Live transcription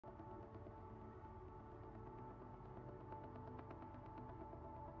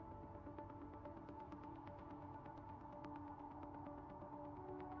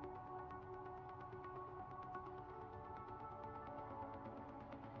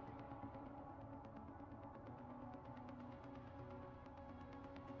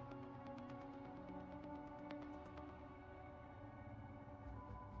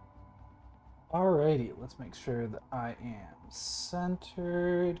Alrighty, let's make sure that I am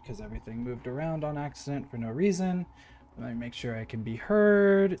centered because everything moved around on accident for no reason. Let me make sure I can be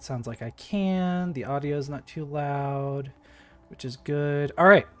heard. It sounds like I can. The audio is not too loud, which is good. All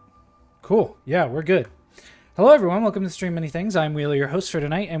right, cool. Yeah, we're good. Hello, everyone. Welcome to Stream Many Things. I'm Wheeler, your host for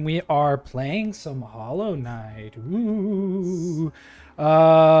tonight, and we are playing some Hollow Knight. Ooh.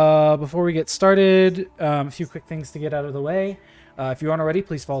 Before we get started, a few quick things to get out of the way. If you aren't already,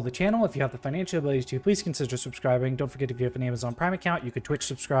 please follow the channel. If you have the financial ability to, please consider subscribing. Don't forget, if you have an Amazon Prime account, you could Twitch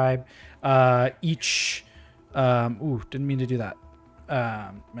subscribe. Didn't mean to do that.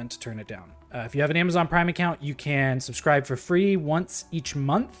 Meant to turn it down. If you have an Amazon Prime account, you can subscribe for free once each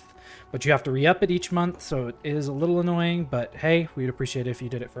month, but you have to re-up it each month, so it is a little annoying, but hey, we'd appreciate it if you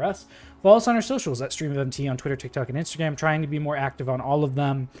did it for us. Follow us on our socials at StreamofMT on Twitter, TikTok, and Instagram. Trying to be more active on all of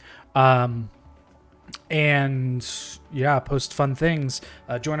them. And yeah, post fun things.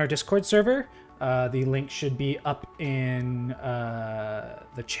 Join our Discord server. The link should be up in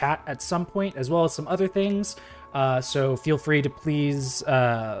the chat at some point, as well as some other things. So feel free to please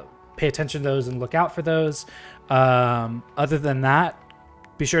pay attention to those and look out for those. Other than that,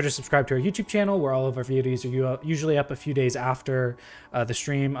 be sure to subscribe to our YouTube channel, where all of our videos are usually up a few days after the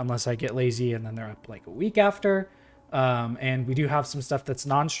stream, unless I get lazy and then they're up like a week after. And we do have some stuff that's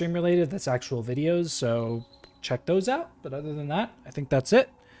non-stream related, that's actual videos, so check those out. But other than that, I think that's it.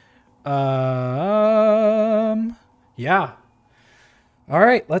 Yeah. All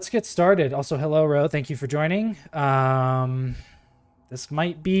right, let's get started. Also, hello, Ro. Thank you for joining. This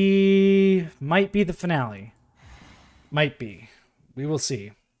might be the finale. Might be. We will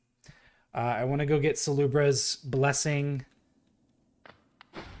see. I want to go get Salubra's blessing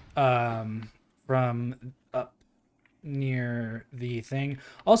from up near the thing.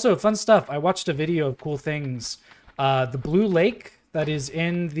 Also, fun stuff. I watched a video of cool things. The blue lake that is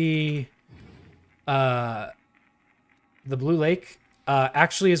in the blue lake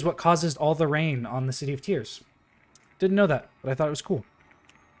actually is what causes all the rain on the City of Tears. Didn't know that, but I thought it was cool.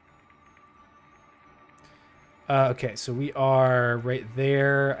 Okay, so we are right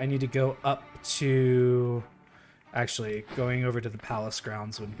there. I need to go up to... Actually, going over to the palace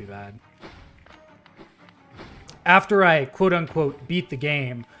grounds wouldn't be bad. After I, quote-unquote, beat the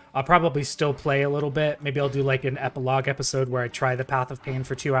game, I'll probably still play a little bit. Maybe I'll do like an epilogue episode where I try the Path of Pain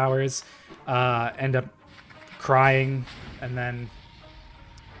for 2 hours, end up crying, and then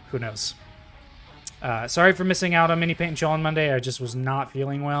who knows. Sorry for missing out on Mini Paint and Chill on Monday. I just was not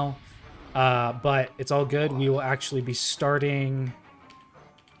feeling well. But it's all good. We will actually be starting...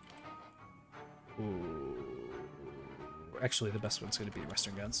 Ooh. Actually, the best one's going to be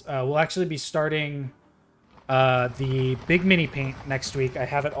Western Guns. We'll actually be starting the big Mini Paint next week. I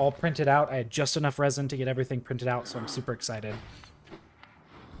have it all printed out. I had just enough resin to get everything printed out, so I'm super excited.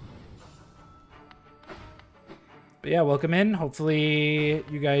 But yeah, welcome in. Hopefully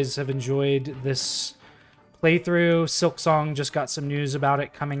you guys have enjoyed this playthrough. Silksong just got some news about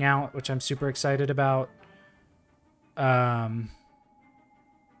it coming out, which I'm super excited about. So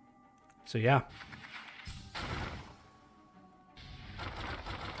yeah.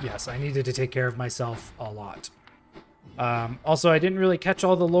 Yes, I needed to take care of myself a lot. Also, I didn't really catch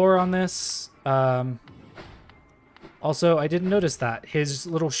all the lore on this. Also, I didn't notice that his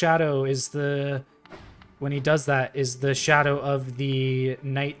little shadow is the... When he does that, is the shadow of the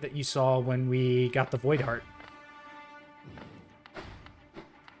knight that you saw when we got the Void Heart.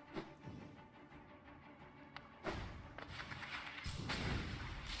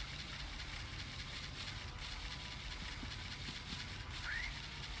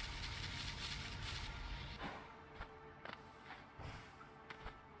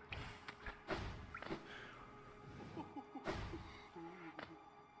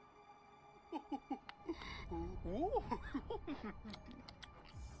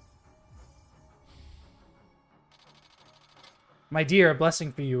 My dear, a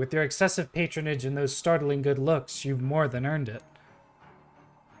blessing for you. With your excessive patronage and those startling good looks, you've more than earned it.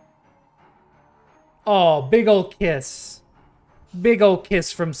 Oh, big ol' kiss. Big ol'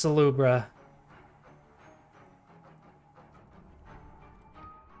 kiss from Salubra.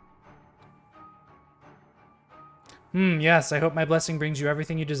 Yes, I hope my blessing brings you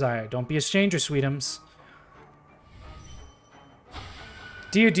everything you desire. Don't be a stranger, sweetums.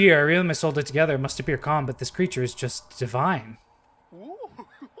 Dear, dear, I really must hold it together. It must appear calm, but this creature is just divine.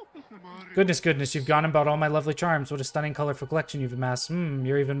 Goodness, goodness, you've gone about all my lovely charms. What a stunning, colorful collection you've amassed.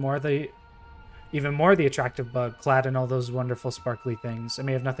 You're even more the attractive bug, clad in all those wonderful, sparkly things. I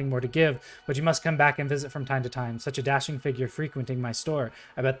may have nothing more to give, but you must come back and visit from time to time. Such a dashing figure frequenting my store.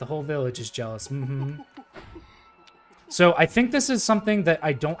 I bet the whole village is jealous. So I think this is something that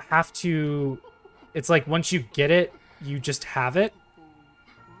I don't have to... It's like once you get it, you just have it.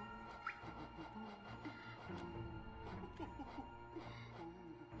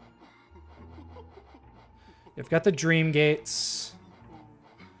 I've got the Dream Gates.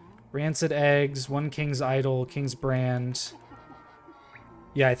 Rancid Eggs, One King's Idol, King's Brand.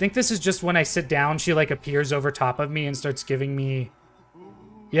 Yeah, I think this is just when I sit down, she like appears over top of me and starts giving me...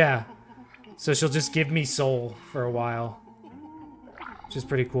 Yeah. So she'll just give me soul for a while. Which is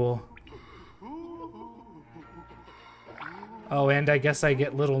pretty cool. Oh, and I guess I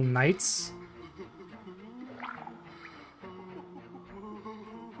get little knights.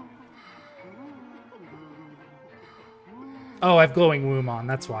 Oh, I have Glowing Womb on,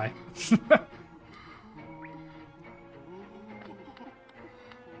 that's why.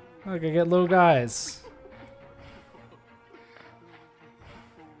 Look, I get little guys.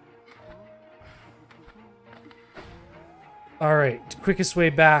 Alright, quickest way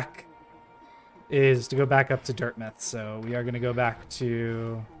back is to go back up to Dirtmouth. So we are going to go back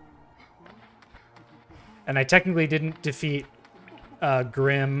to... And I technically didn't defeat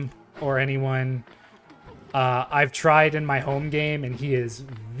Grim or anyone. I've tried in my home game, and he is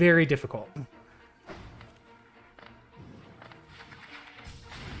very difficult.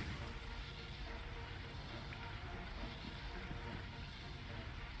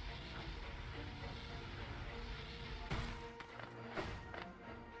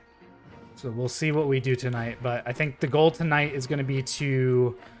 So we'll see what we do tonight, but I think the goal tonight is going to be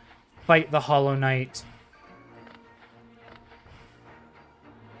to fight the Hollow Knight.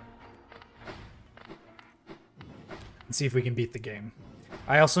 And see if we can beat the game.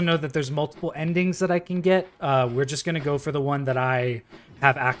 I also know that there's multiple endings that I can get. We're just going to go for the one that I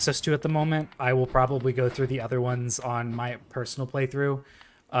have access to at the moment. I will probably go through the other ones on my personal playthrough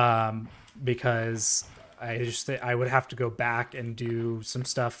because I would have to go back and do some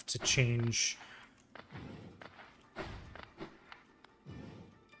stuff to change.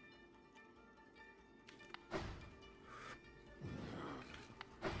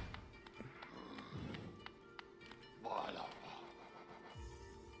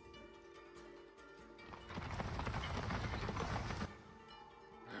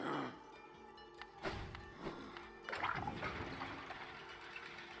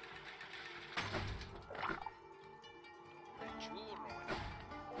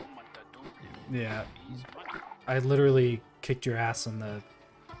 Yeah, I literally kicked your ass in the...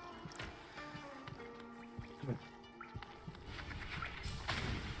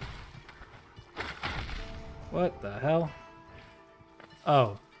 What the hell?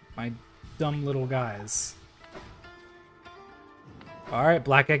 Oh, my dumb little guys. Alright,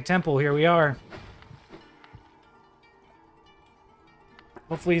 Black Egg Temple, here we are.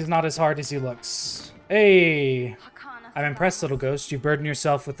 Hopefully he's not as hard as he looks. Hey! I'm impressed, little ghost. You burden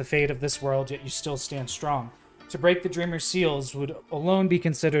yourself with the fate of this world, yet you still stand strong. To break the Dreamer's seals would alone be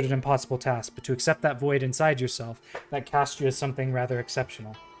considered an impossible task, but to accept that void inside yourself, that cast you as something rather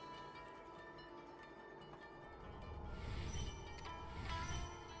exceptional.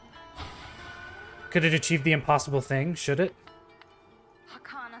 Could it achieve the impossible thing? Should it?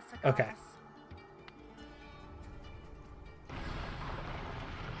 Okay.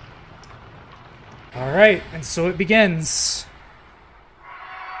 Alright, and so it begins.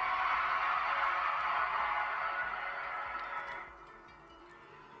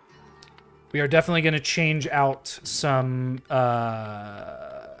 We are definitely going to change out some...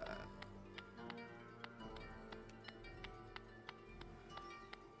 I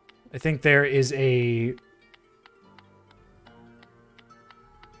think there is a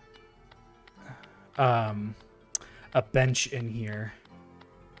bench in here.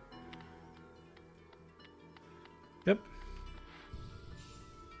 Yep.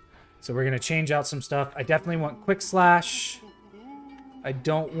 So we're going to change out some stuff. I definitely want Quick Slash. I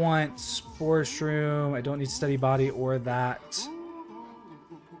don't want Spore Shroom. I don't need Steady Body or that.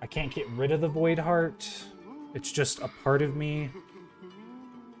 I can't get rid of the Void Heart. It's just a part of me.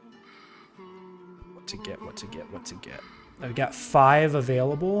 What to get, what to get, what to get. I've got 5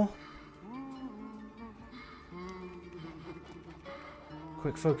 available.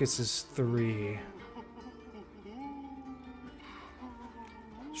 Quick Focus is 3.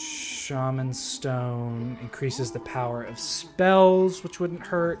 Shaman Stone increases the power of spells, which wouldn't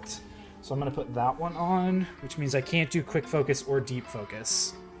hurt. So I'm going to put that one on, which means I can't do Quick Focus or Deep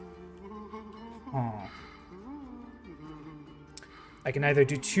Focus. Oh. I can either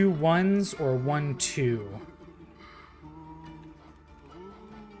do 2 1s or 1 2.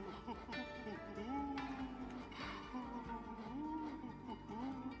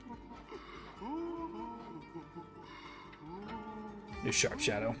 New Sharp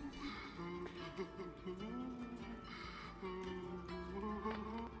Shadow.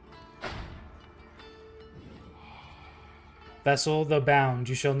 Vessel, though bound,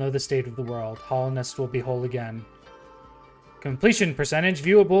 you shall know the state of the world. Hollowness will be whole again. Completion percentage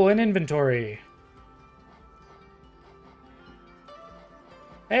viewable in inventory.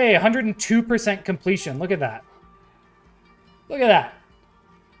 Hey, 102% completion. Look at that. Look at that.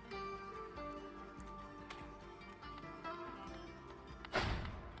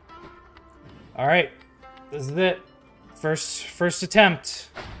 All right. This is it. First attempt.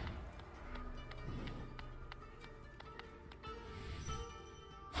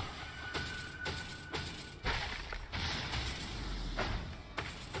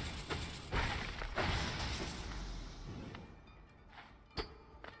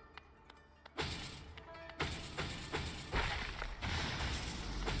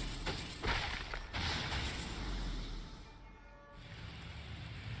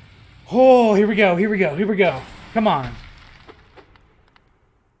 Oh, here we go, here we go, here we go. Come on.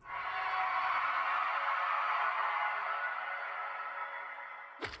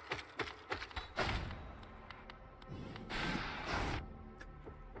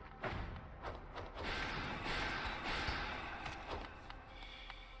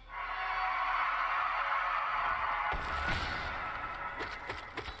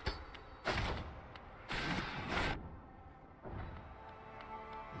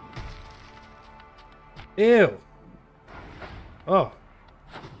 Ew. Oh.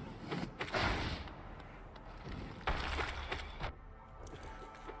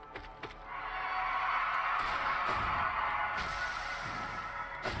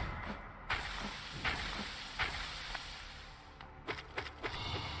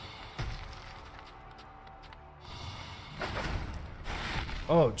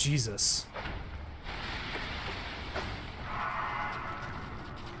 Oh, Jesus.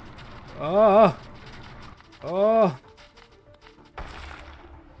 Oh. Oh.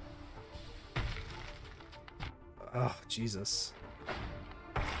 Oh, Jesus.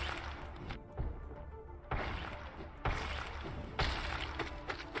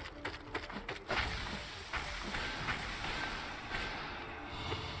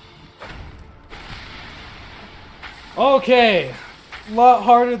 Okay. A lot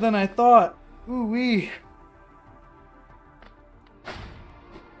harder than I thought. Ooh-wee.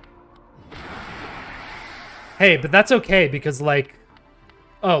 Hey, but that's okay because, like...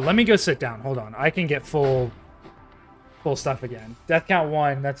 Oh, let me go sit down. Hold on. I can get full stuff again. Death count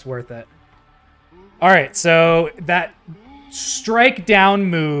 1, that's worth it. Alright, so that strike down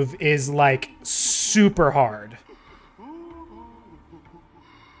move is, like, super hard.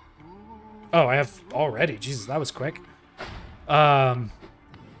 Oh, I have already. Jesus, that was quick.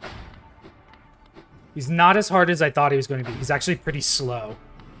 He's not as hard as I thought he was going to be. He's actually pretty slow.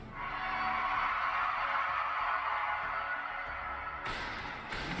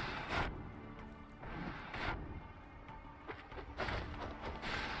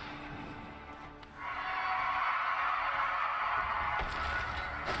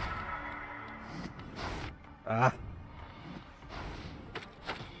 Ah.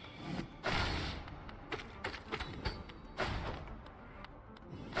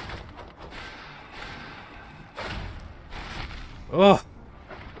 Oh.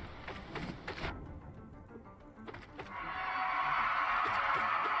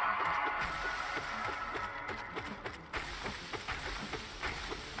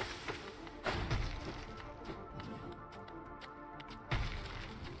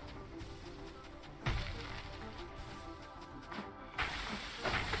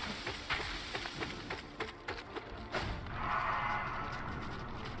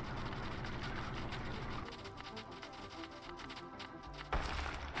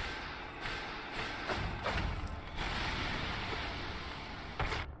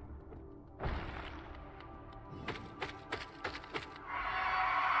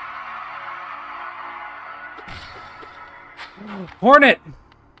 Hornet!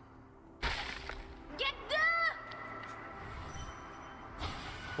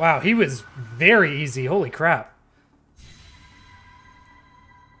 Wow, he was very easy. Holy crap.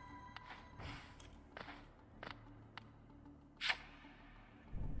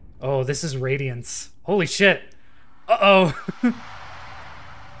 Oh, this is Radiance. Holy shit. Uh-oh.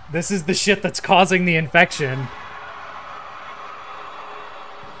 This is the shit that's causing the infection.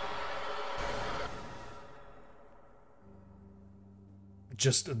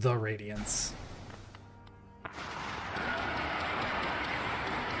 Just the Radiance.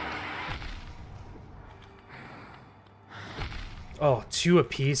 Oh, 2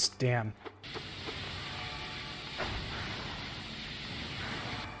 apiece? Damn.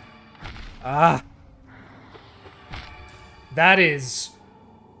 Ah. That is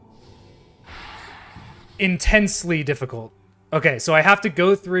intensely difficult. Okay, so I have to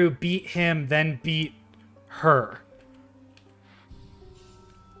go through, beat him, then beat her.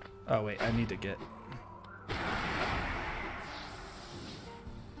 Oh, wait, I need to get...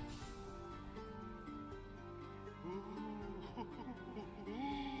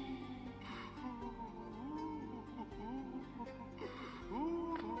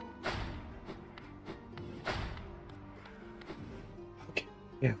 Okay.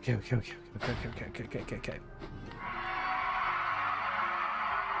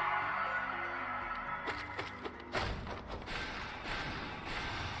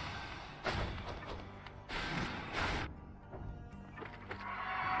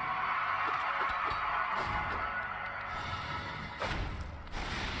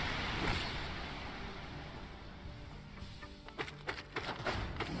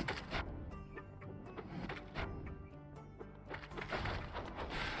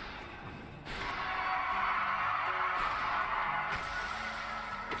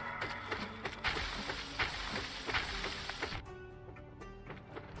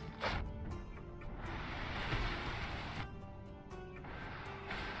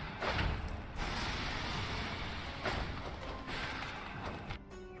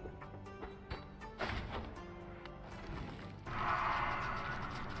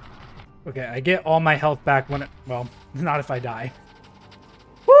 Okay, I get all my health back when it... Well, not if I die.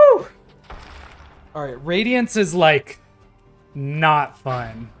 Woo! Alright, Radiance is, like, not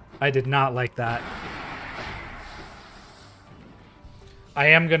fun. I did not like that. I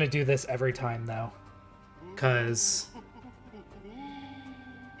am gonna do this every time, though. Because...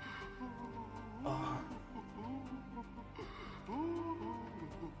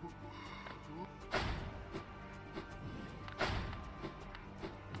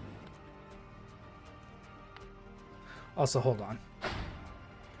 Also, hold on.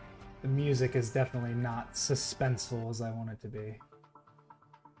 The music is definitely not suspenseful as I want it to be.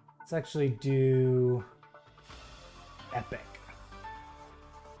 Let's actually do epic.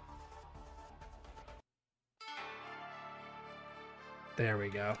 There we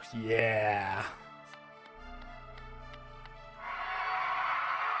go. Yeah.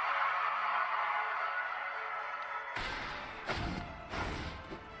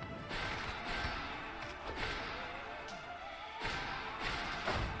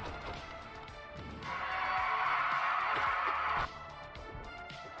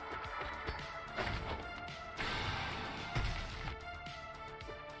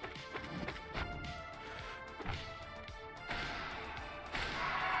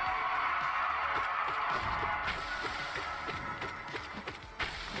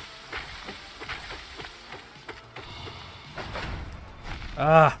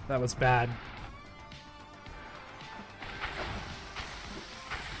 Ah, that was bad.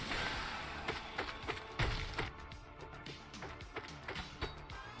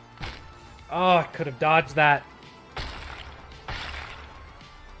 Oh, I could have dodged that.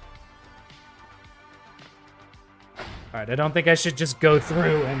 Alright, I don't think I should just go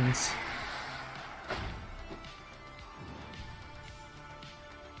through and...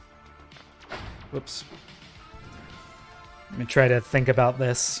 Whoops. Let me try to think about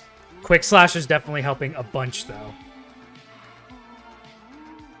this. Quick Slash is definitely helping a bunch, though.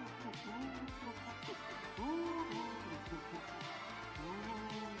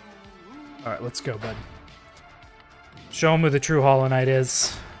 Alright, let's go, bud. Show him who the true Hollow Knight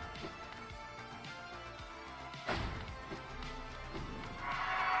is.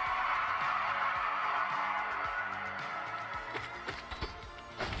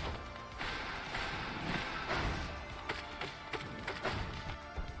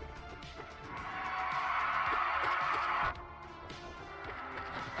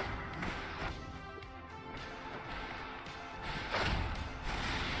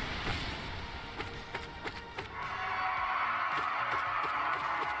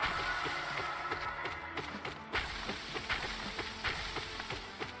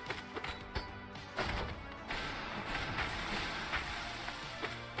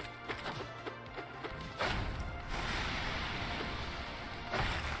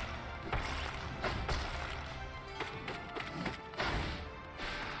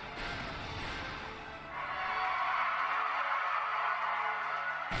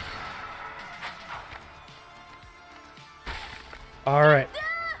 Alright.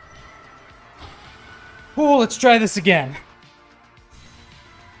 Oh, let's try this again.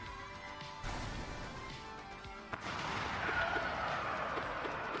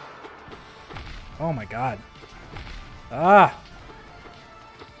 Oh my god. Ah!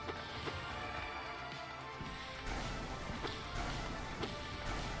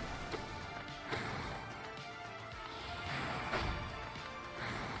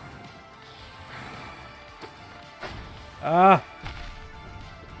 Ah.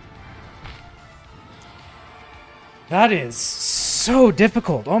 That is so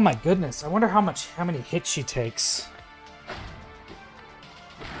difficult. Oh my goodness. I wonder how many hits she takes.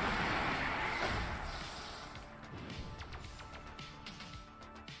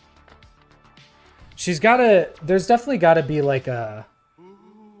 There's definitely gotta be like a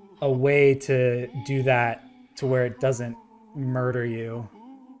way to do that to where it doesn't murder you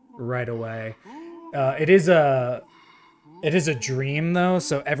right away. It is a dream though,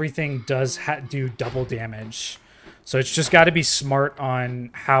 so everything does do double damage. So it's just got to be smart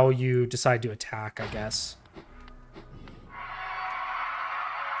on how you decide to attack, I guess.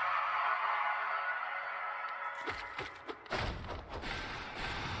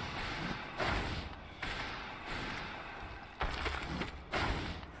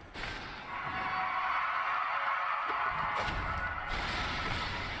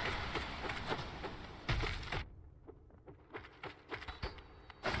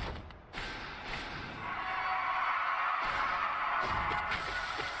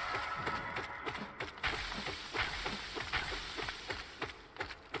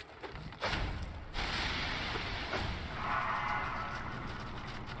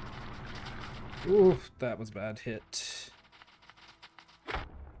 Oof, that was a bad hit.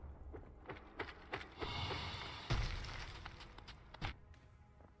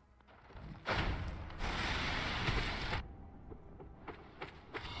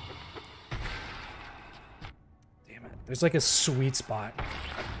 Damn it. There's like a sweet spot.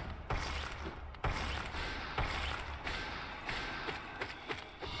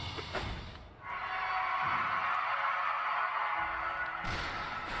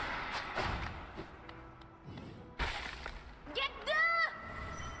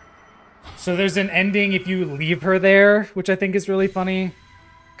 So there's an ending if you leave her there, which I think is really funny.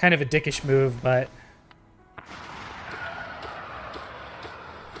 Kind of a dickish move, but...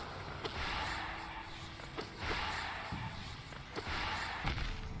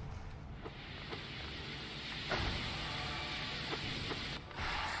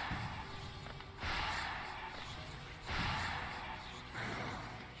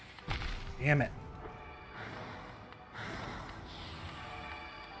 Damn it.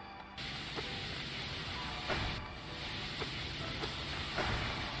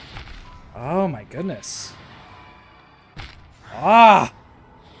 Oh my goodness. Ah!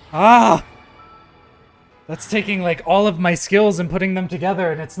 Ah! That's taking like all of my skills and putting them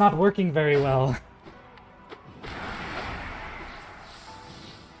together, and it's not working very well.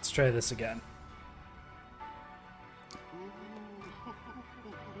 Let's try this again.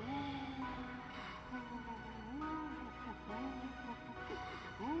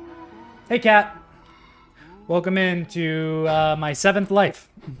 Hey, cat. Welcome into my 7th life.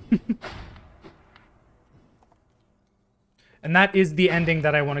 And that is the ending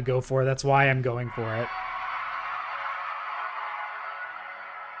that I want to go for. That's why I'm going for it.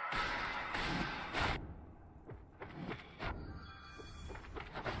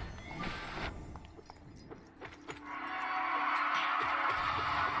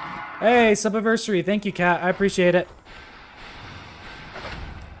 Hey, Subiversary. Thank you, cat. I appreciate it.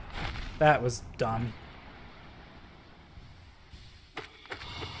 That was dumb.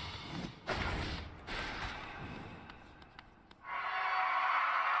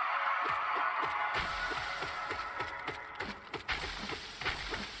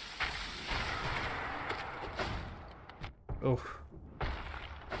 Oh.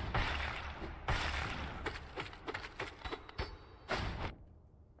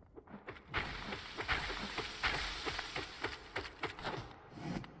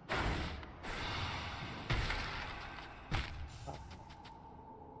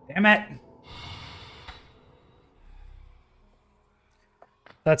 Damn it.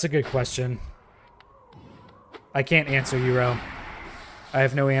 That's a good question. I can't answer, Euro. I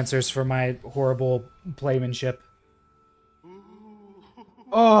have no answers for my horrible playmanship.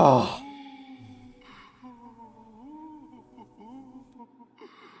 Oh.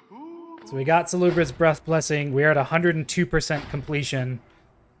 So we got Salubra's Breath Blessing. We're at 102% completion.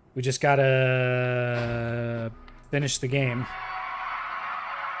 We just gotta finish the game.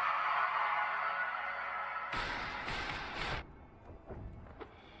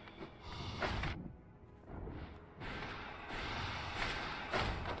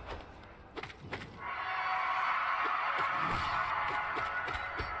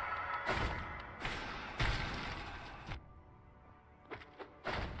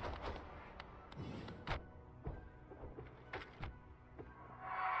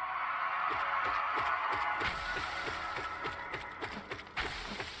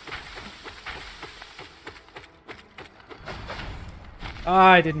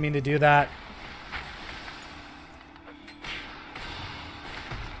 I didn't mean to do that.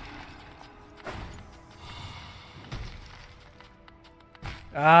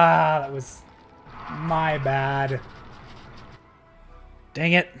 Ah, that was my bad.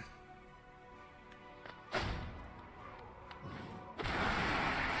 Dang it.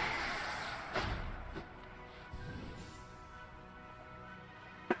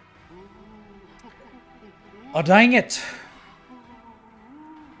 Oh, dang it.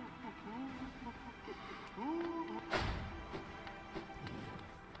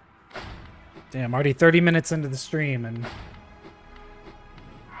 Damn, already 30 minutes into the stream and...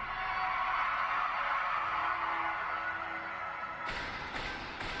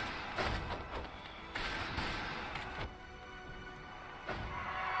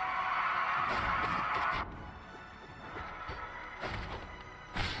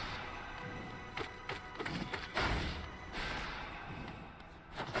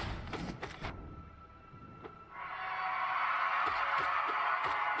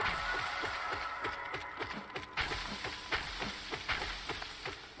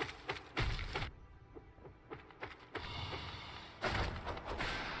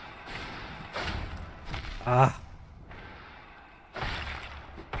 Ah.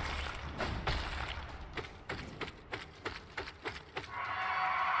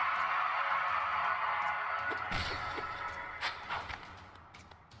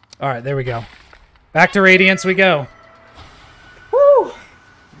 All right, there we go. Back to Radiance we go. Woo! All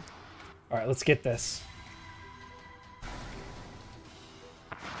right, let's get this.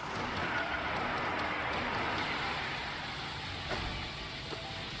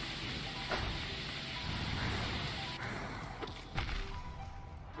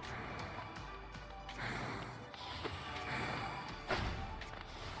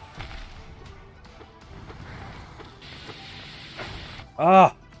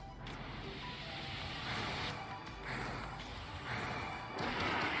 Ah.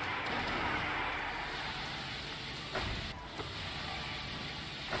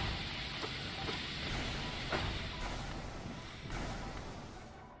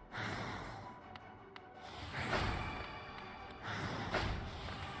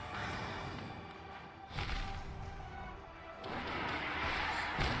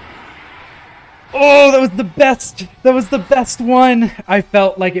 Oh, that was the best. That was the best one. I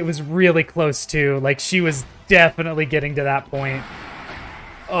felt like it was really close to. Like she was definitely getting to that point.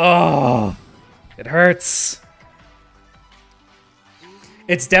 Oh, it hurts.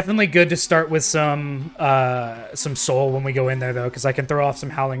 It's definitely good to start with some soul when we go in there though, because I can throw off some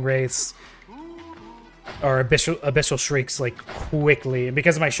Howling Wraiths or abyssal shrieks like quickly, and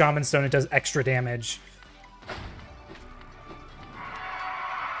because of my Shaman Stone, it does extra damage.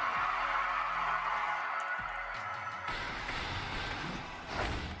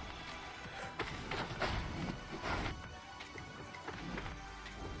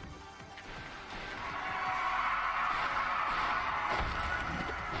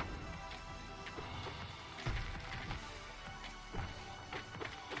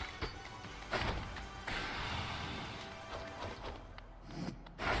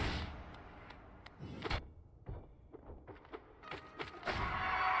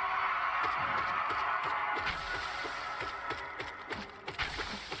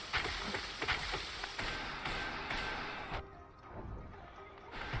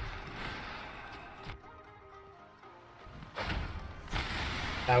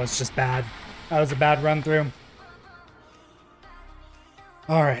 That was just bad. That was a bad run through.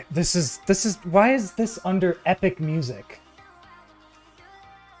 All right, this is why is this under epic music?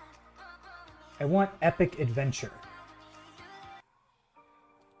 I want epic adventure.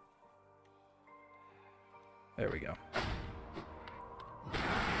 There we go.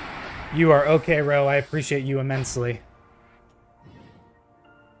 You are okay, Ro. I appreciate you immensely.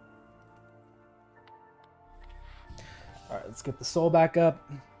 All right, let's get the soul back up.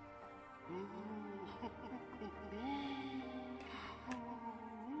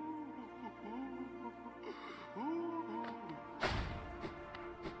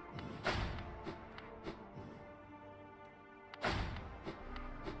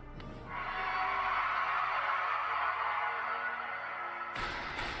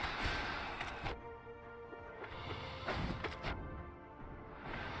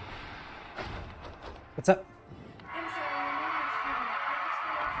 What's up?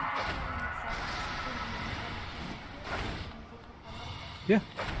 Yeah.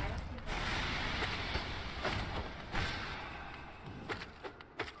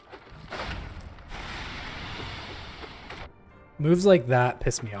 Moves like that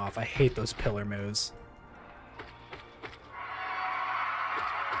piss me off. I hate those pillar moves.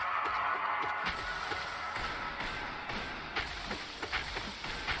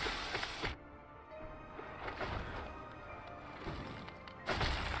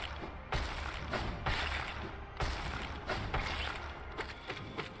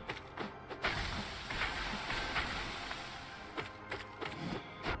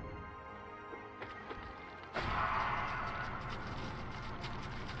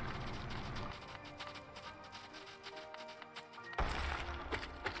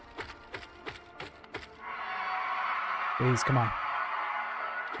 Please, come on.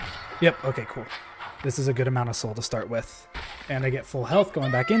 Yep, okay, cool. This is a good amount of soul to start with. And I get full health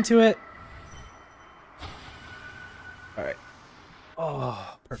going back into it. Alright.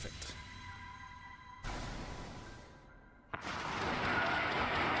 Oh, perfect.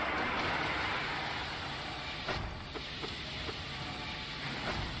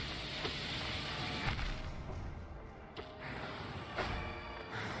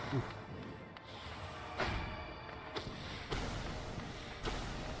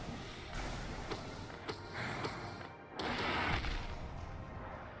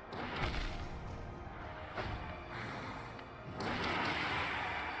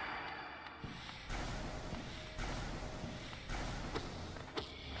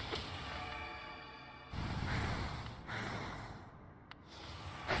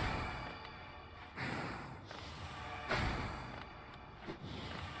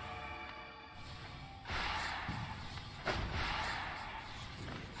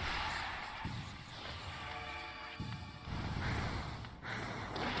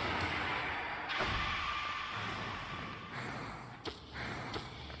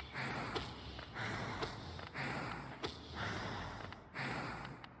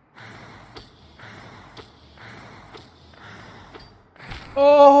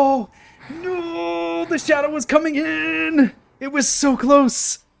 Oh, no, the shadow was coming in. It was so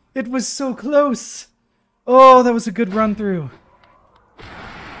close. It was so close. Oh, that was a good run through.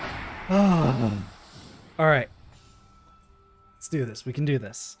 Oh. All right. Let's do this. We can do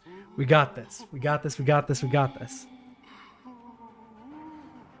this. We got this. We got this. We got this. We got this.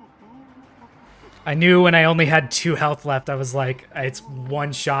 I knew when I only had 2 health left, I was like, it's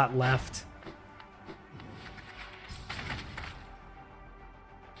 1 shot left.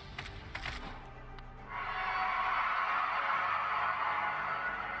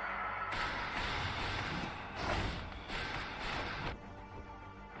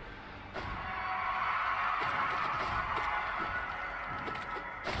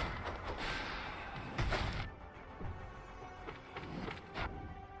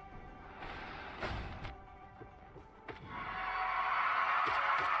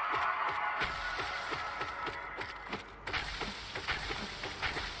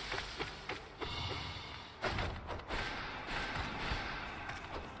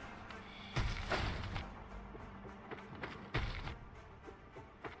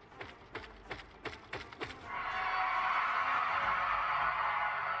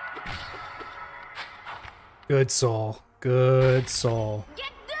 Good soul. Good soul.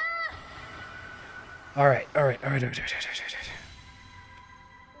 All right, all right, all right, all right, all right,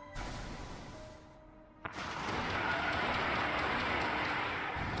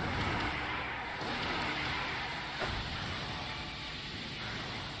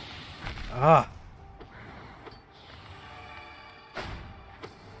 all right. Ah.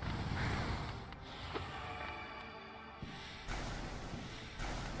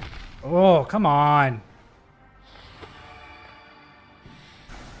 Oh, come on.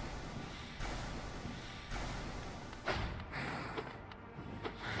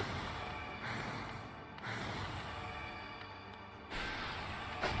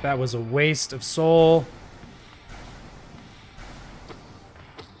 That was a waste of soul.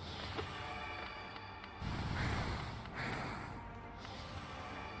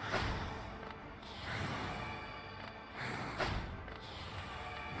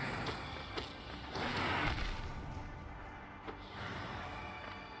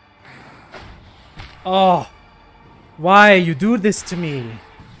 Oh, why you do this to me?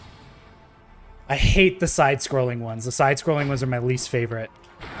 I hate the side-scrolling ones. The side-scrolling ones are my least favorite.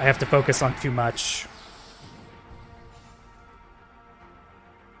 I have to focus on too much.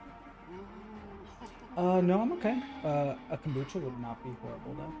 No, I'm okay. A kombucha would not be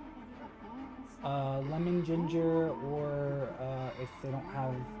horrible, though. Lemon ginger, or if they don't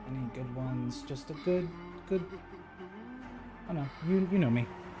have any good ones, just a good. I don't know. You know me.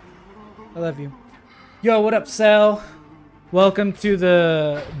 I love you. Yo, what up, Cell? Welcome to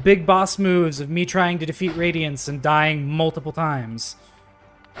the big boss moves of me trying to defeat Radiance and dying multiple times.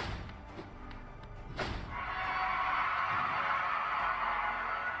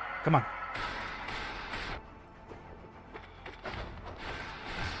 Come on.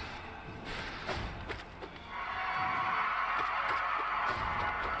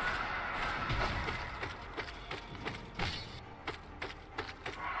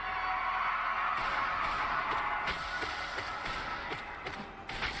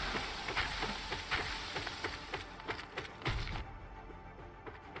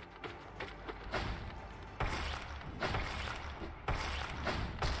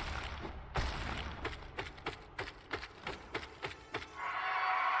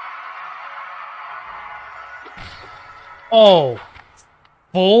 Oh.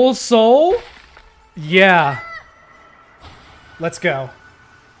 Full soul? Yeah. Let's go.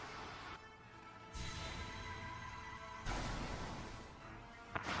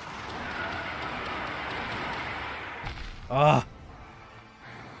 Ugh.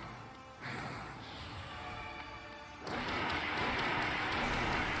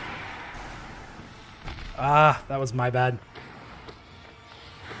 Ah, that was my bad.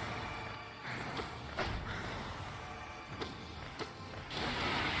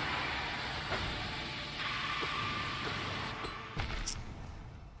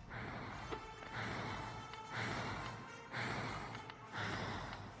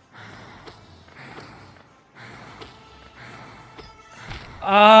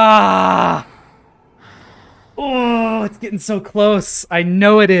 Ah! Oh, it's getting so close. I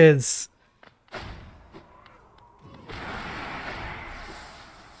know it is.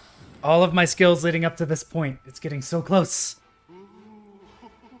 All of my skills leading up to this point. It's getting so close.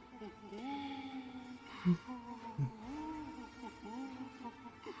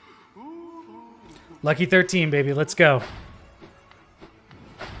 Lucky 13, baby. Let's go.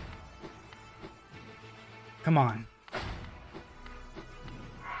 Come on.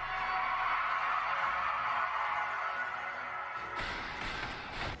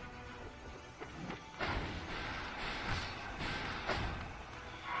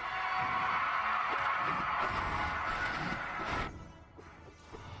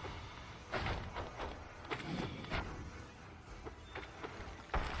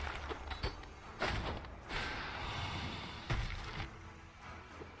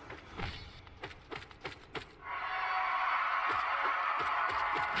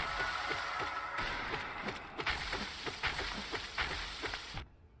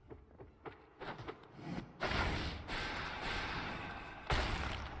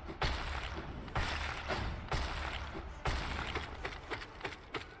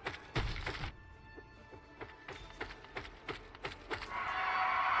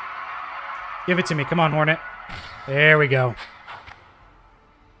 Give it to me. Come on, Hornet. There we go.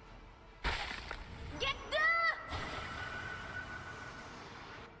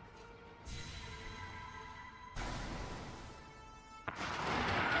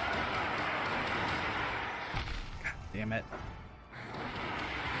 God damn it.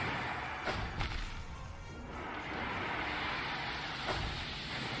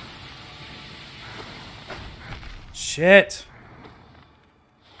 Shit.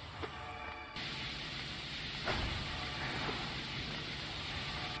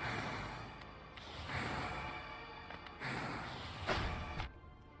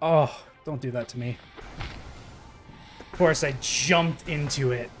 Oh, don't do that to me. Of course, I jumped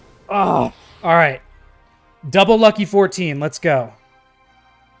into it. Oh, all right. Double lucky 14. Let's go.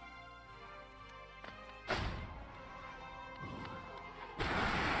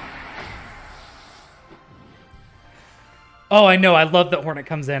 Oh, I know. I love that Hornet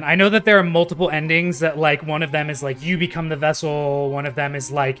comes in. I know that there are multiple endings that, like, one of them is, like, you become the vessel. One of them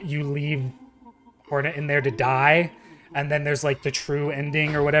is, like, you leave Hornet in there to die. And then there's, like, the true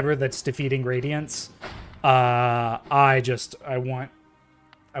ending or whatever that's defeating Radiance. I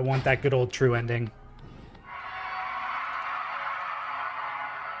want that good old true ending.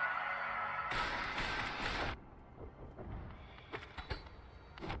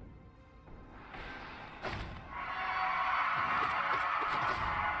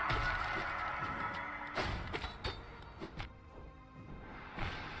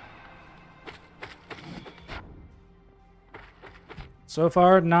 So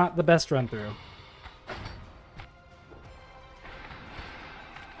far, not the best run through.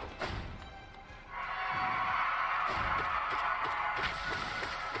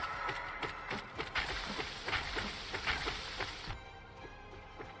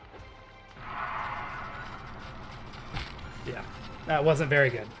 Yeah, that wasn't very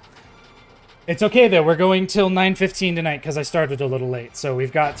good. It's okay though, we're going till 9:15 tonight because I started a little late, so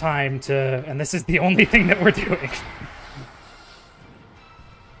we've got time to, and this is the only thing that we're doing.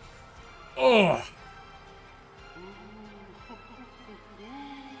 Ugh.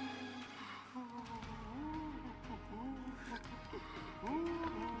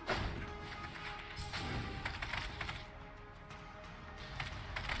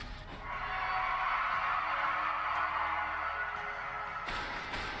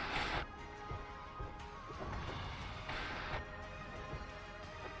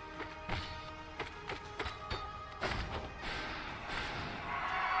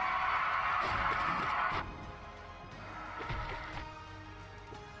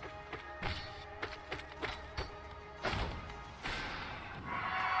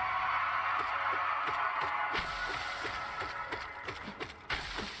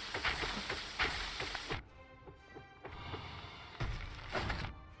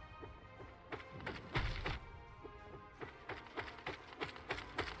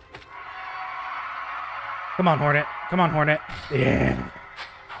 Come on, Hornet. Come on, Hornet. Yeah.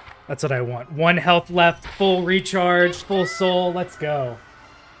 That's what I want. 1 health left, full recharge, full soul. Let's go.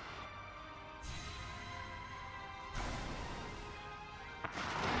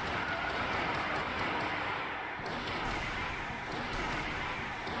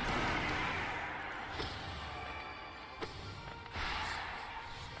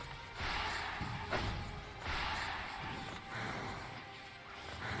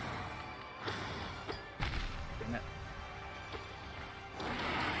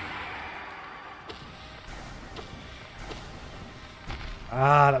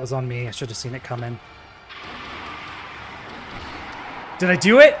 Ah, that was on me. I should have seen it coming. Did I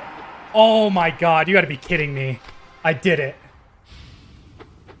do it? Oh my god, you gotta be kidding me. I did it.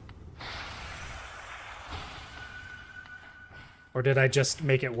 Or did I just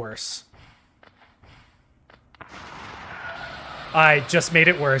make it worse? I just made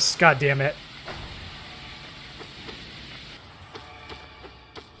it worse. God damn it.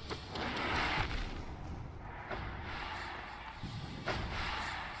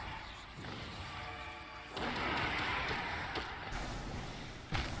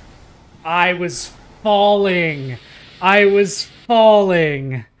 I was falling. I was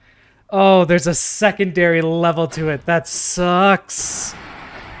falling. Oh, there's a secondary level to it. That sucks.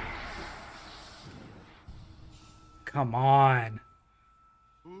 Come on.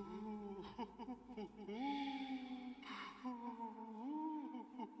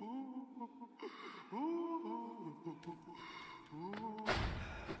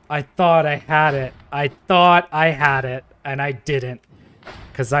 I thought I had it. I thought I had it, and I didn't.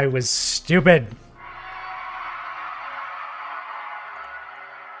 Because I was stupid.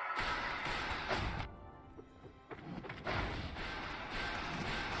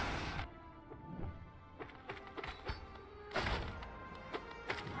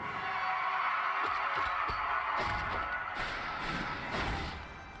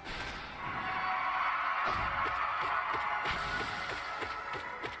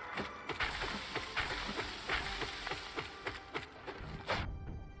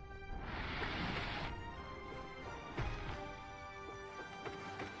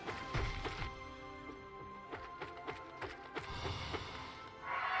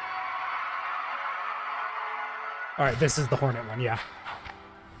 All right, this is the Hornet one, yeah.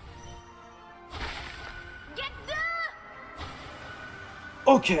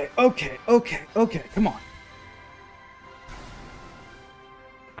 Okay, come on.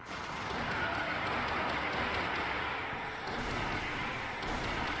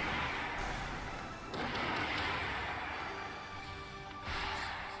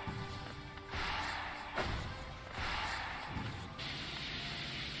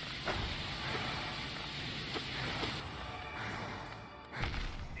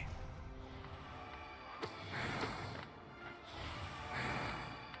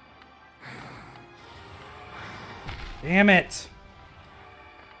 Damn it.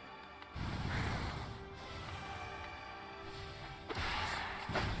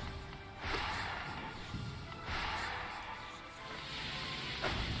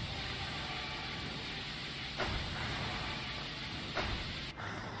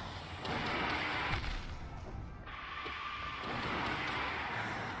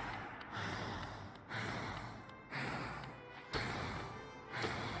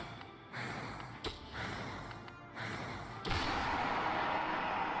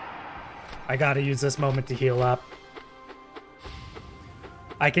 I gotta use this moment to heal up.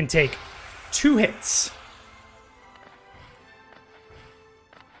 I can take 2 hits.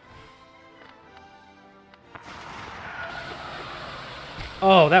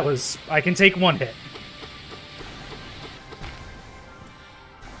 Oh, that was... I can take 1 hit.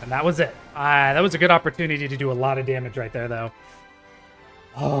 And that was it. That was a good opportunity to do a lot of damage right there, though.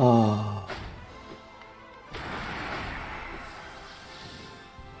 Oh...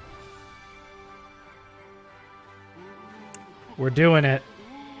 We're doing it.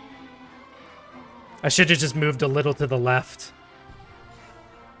 I should have just moved a little to the left.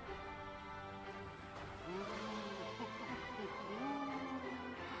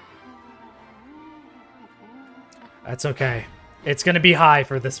 That's okay. It's gonna be high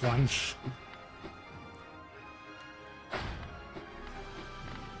for this one.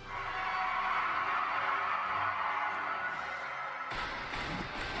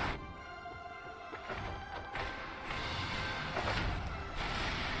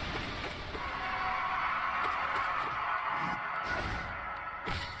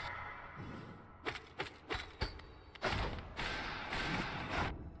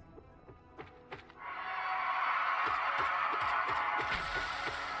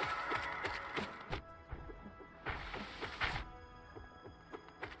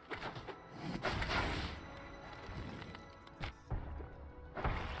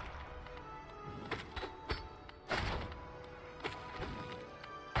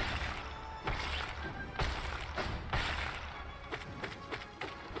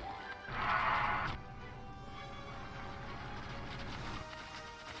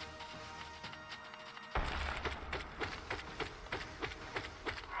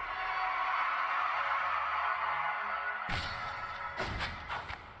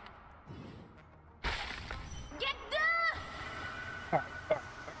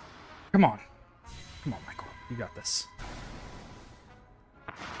 Come on. Come on, Michael. You got this.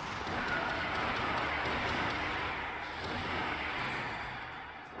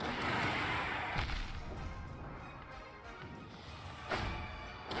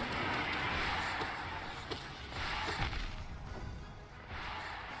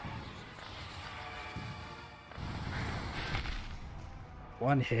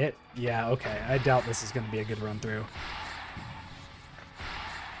 One hit? Yeah, okay. I doubt this is going to be a good run through.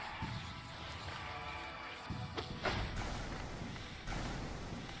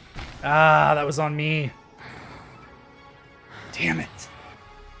 Ah, that was on me. Damn it.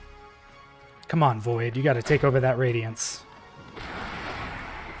 Come on, Void. You got to take over that Radiance.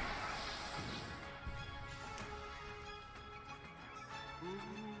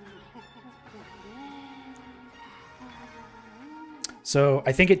 So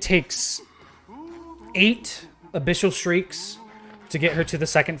I think it takes 8 Abyssal Shrieks to get her to the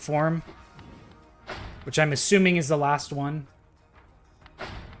second form, which I'm assuming is the last one.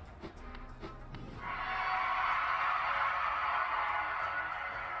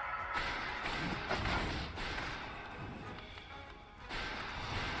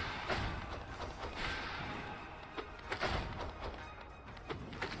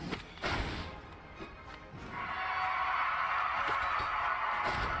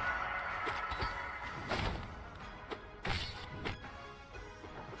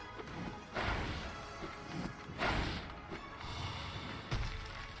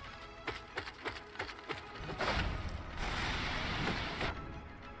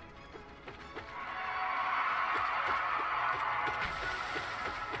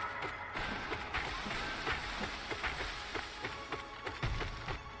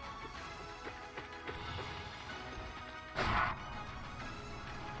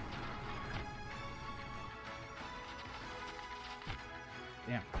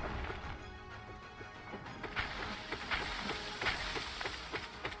 Damn.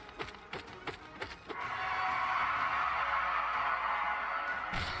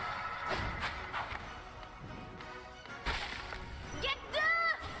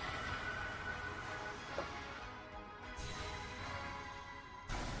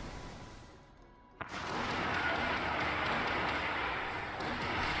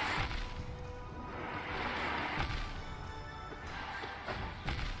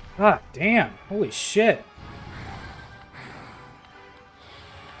 Ah, damn. Holy shit.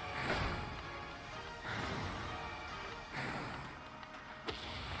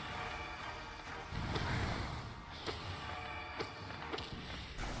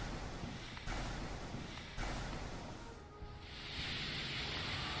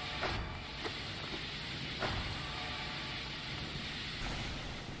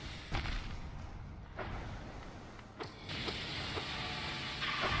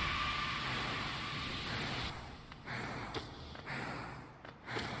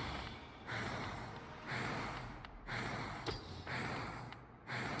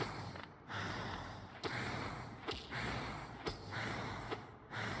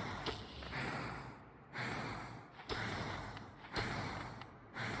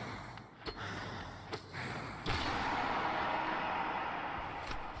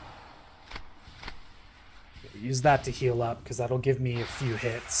 Use that to heal up, because that'll give me a few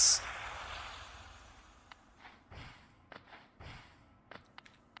hits.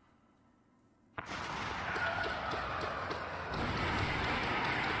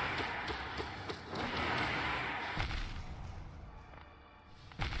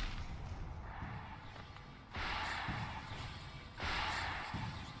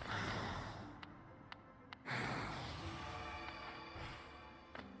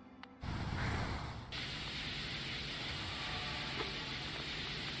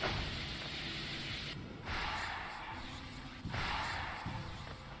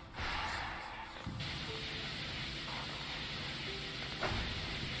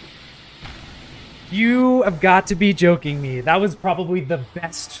 You have got to be joking me. That was probably the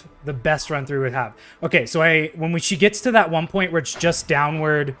best run through we'd have. Okay, so she gets to that one point where it's just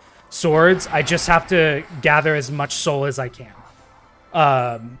downward swords, I just have to gather as much soul as I can.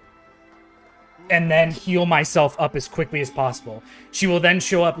 And then heal myself up as quickly as possible. She will then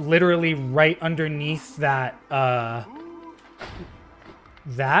show up literally right underneath that,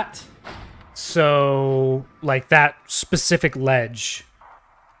 So, like, that specific ledge.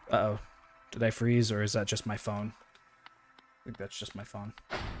 Uh-oh. Did I freeze, or is that just my phone? I think that's just my phone.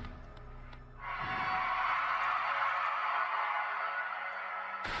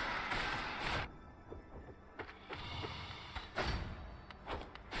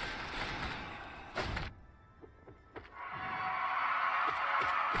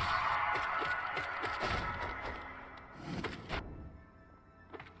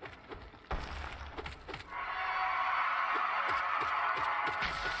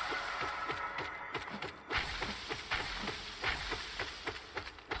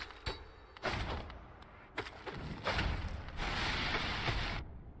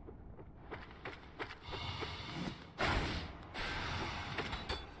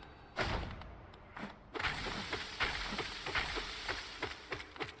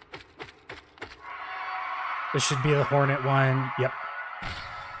 This should be the Hornet one. Yep.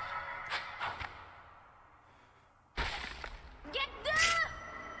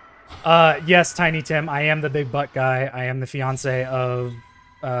 Yes, Tiny Tim, I am the big butt guy. I am the fiance of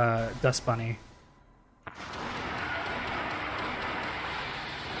Dust Bunny.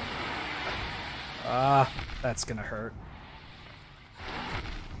 That's gonna hurt.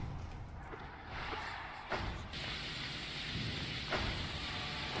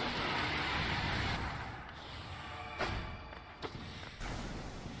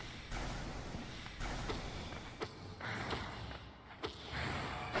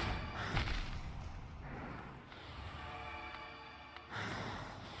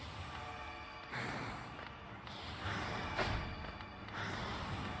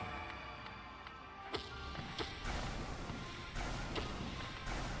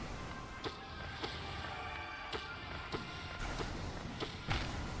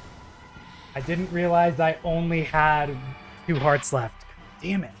 I didn't realize I only had 2 hearts left.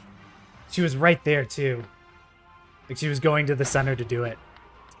 Damn it. She was right there, too. Like, she was going to the center to do it.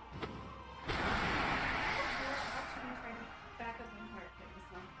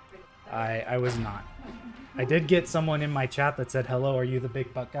 I was not. I did get someone in my chat that said, hello, are you the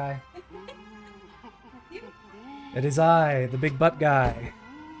big butt guy? It is I, the big butt guy.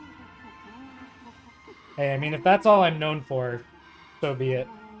 Hey, I mean, if that's all I'm known for, so be it.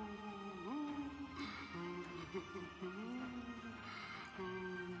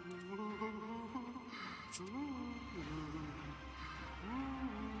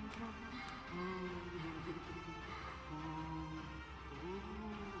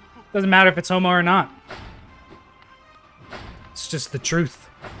 Doesn't matter if it's homo or not. It's just the truth.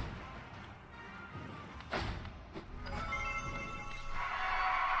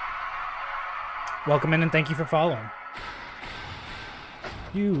 Welcome in and thank you for following.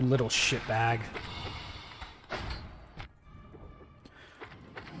 You little shitbag.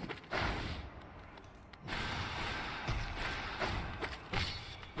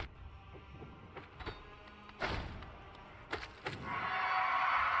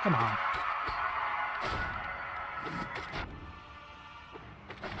 Come on.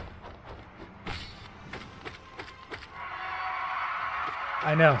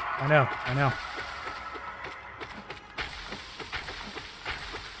 I know.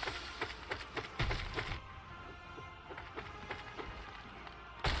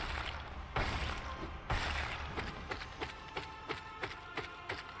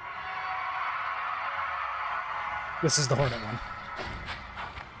 This is the Hornet one.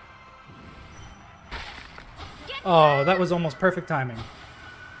 Oh, that was almost perfect timing.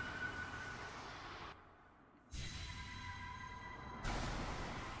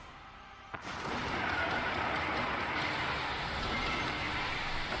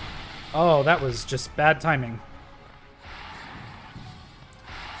 Oh, that was just bad timing.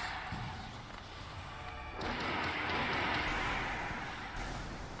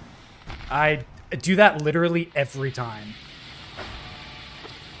 I do that literally every time.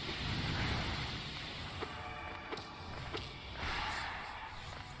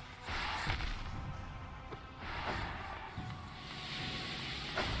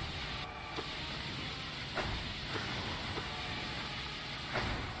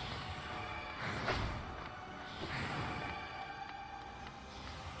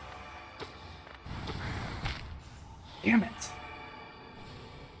 Damn it.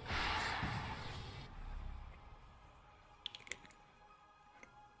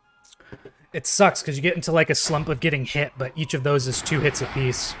 It sucks because you get into like a slump of getting hit, but each of those is 2 hits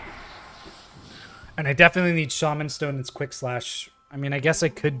apiece. And I definitely need Shaman Stone and Quick Slash. I mean, I guess I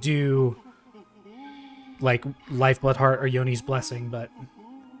could do like Lifeblood Heart or Yoni's Blessing, but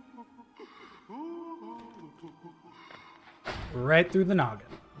right through the noggin.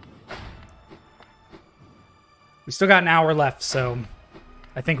 We still got an hour left, so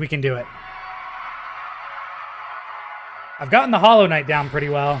I think we can do it. I've gotten the Hollow Knight down pretty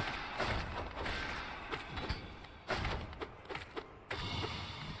well.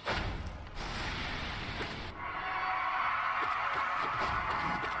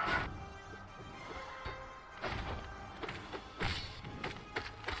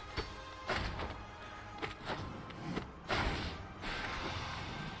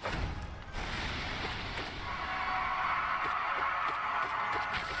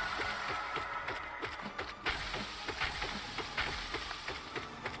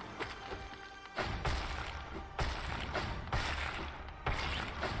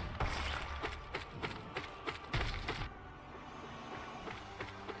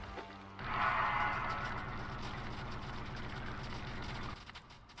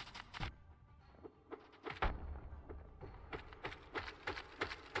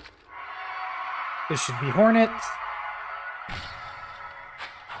 This should be Hornet.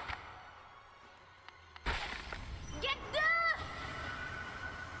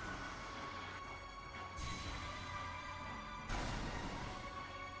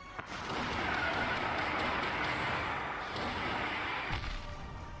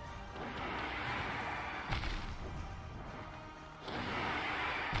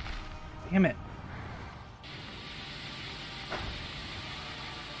 Damn it.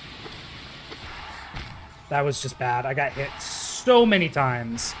 That was just bad. I got hit so many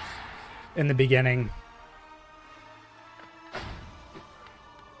times in the beginning.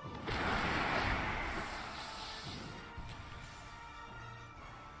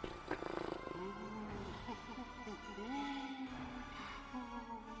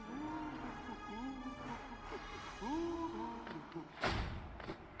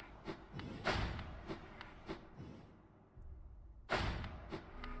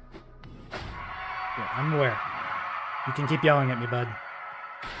 I'm aware. You can keep yelling at me, bud.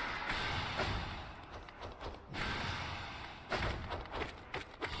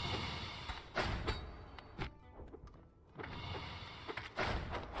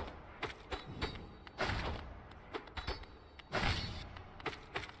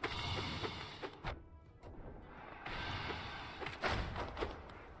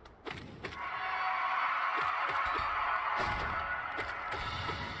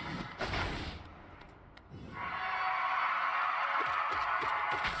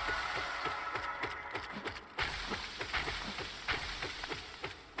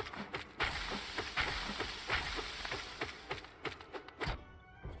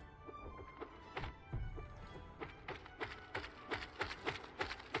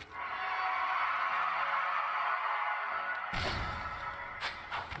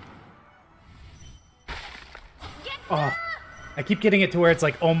 Oh, I keep getting it to where it's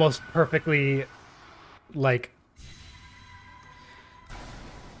like almost perfectly like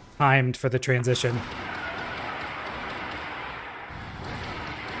timed for the transition.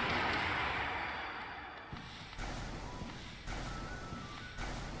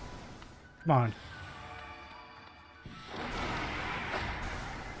 Come on.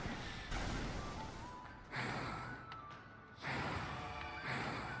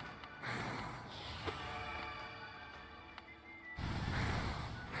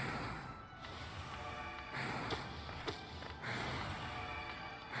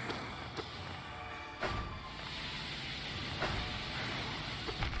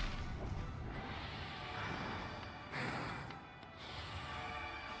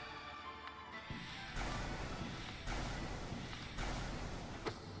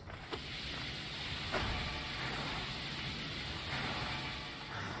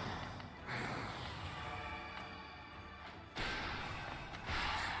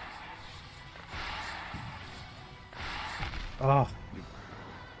 Oh.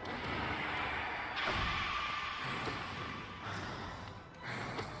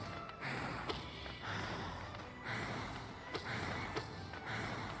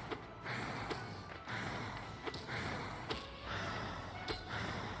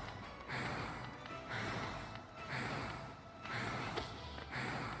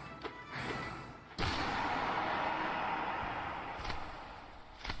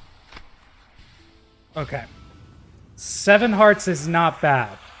 Okay. 7 hearts is not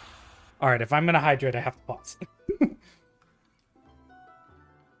bad. All right, if I'm going to hydrate, I have to pause.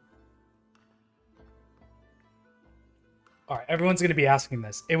 All right, everyone's going to be asking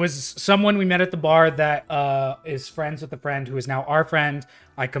this. It was someone we met at the bar that is friends with a friend who is now our friend.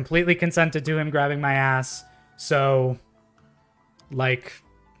 I completely consented to him grabbing my ass. So, like,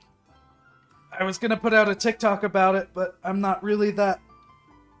 I was going to put out a TikTok about it, but I'm not really that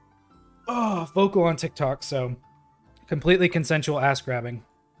vocal on TikTok, so completely consensual ass grabbing.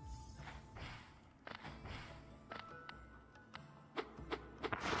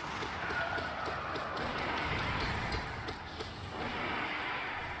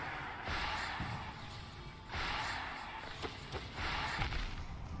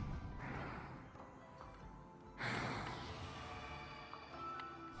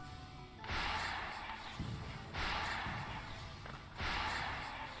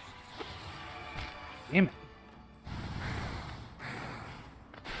 Damn it.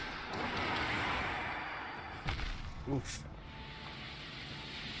 Oof.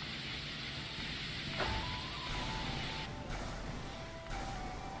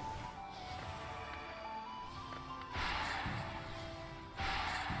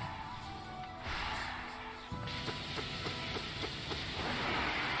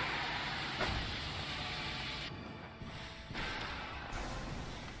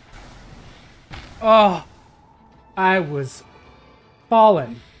 Oh, I was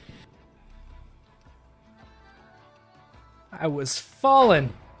falling. I was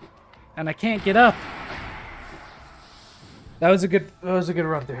falling, and I can't get up. That was a good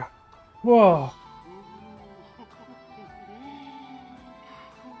run through. Whoa.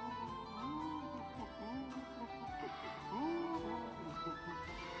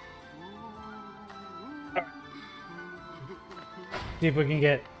 See if we can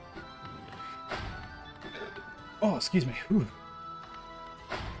get... Oh, excuse me. Whew.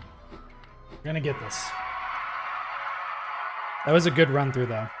 We're gonna get this. That was a good run through,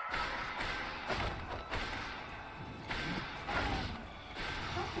 though.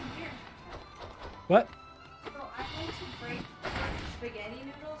 What? So I like to break spaghetti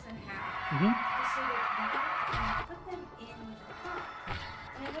noodles in half. Mm-hmm. Just so they're even and put them in the pot.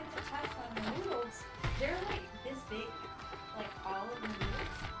 And I went to test on the noodles. They're like this big, like all of the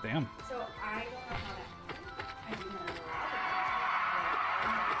noodles. Damn. So I don't know how that happened. I do know a lot of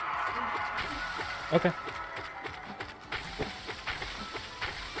things. Okay.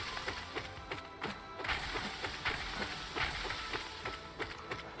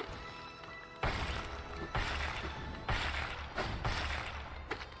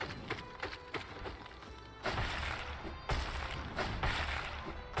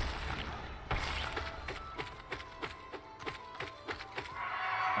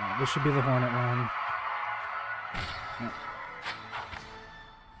 This should be the Hornet one.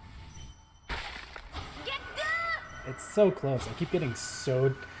 Yep. It's so close. I keep getting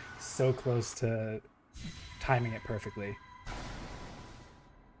so close to timing it perfectly.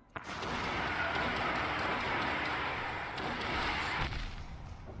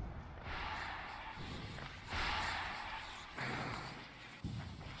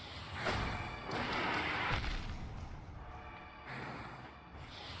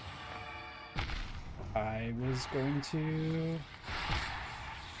 I was going to...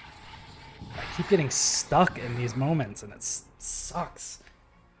 I keep getting stuck in these moments, and it sucks.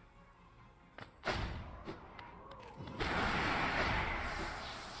 I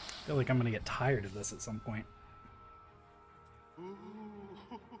feel like I'm going to get tired of this at some point.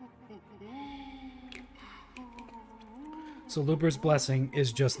 So Looper's blessing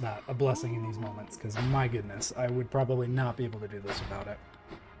is just that, a blessing in these moments, because my goodness, I would probably not be able to do this without it.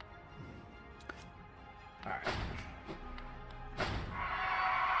 Alright.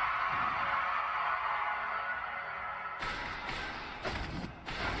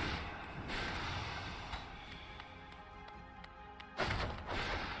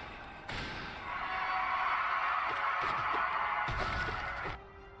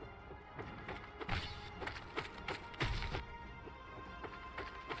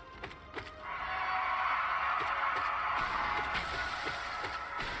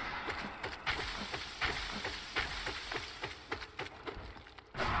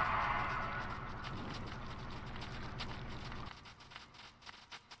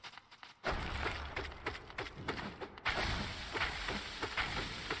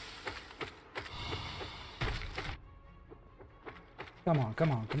 Come on,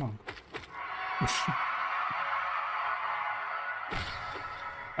 come on, come on.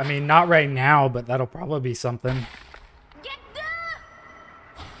 I mean, not right now, but that'll probably be something.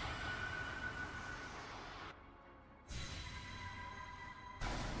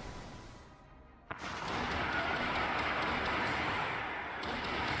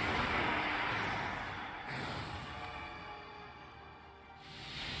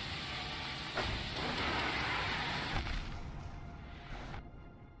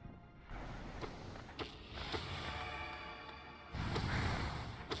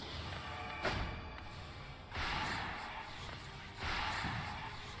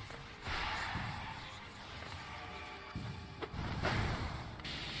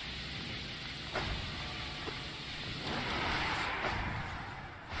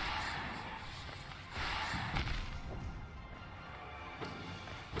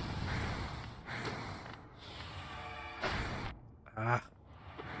 Ah.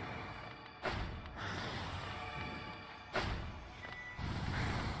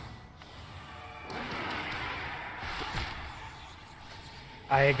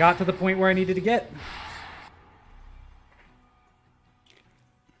 I got to the point where I needed to get.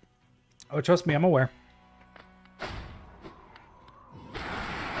 Oh, trust me, I'm aware.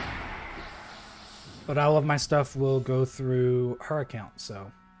 But all of my stuff will go through her account,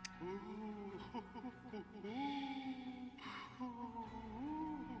 so...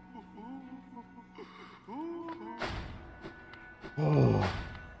 Oh.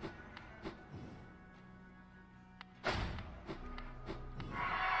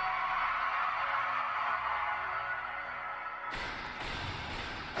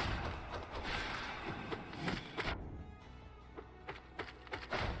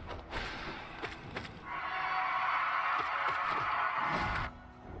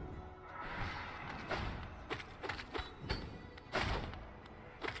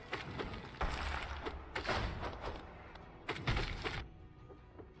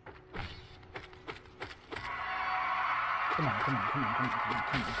 Come on, come on, come on, come on, come on,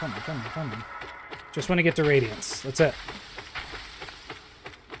 come on, come on, come on, come on. Just want to get to Radiance. That's it.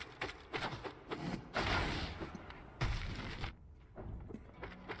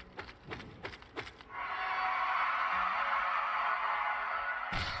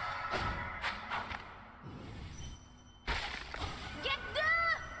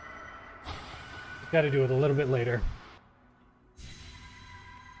 Got to do it a little bit later.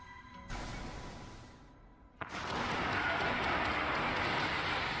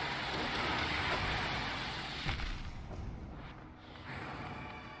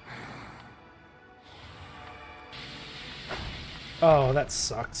 Oh, that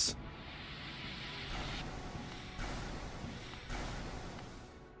sucks.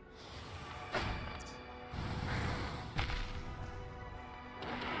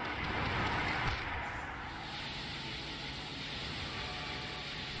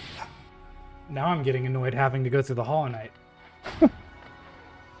 Now I'm getting annoyed having to go through the Hollow Knight.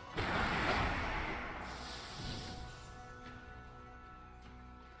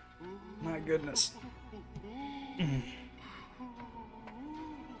 My goodness.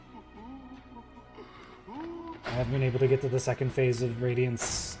 I haven't been able to get to the second phase of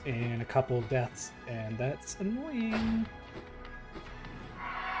Radiance in a couple of deaths, and that's annoying.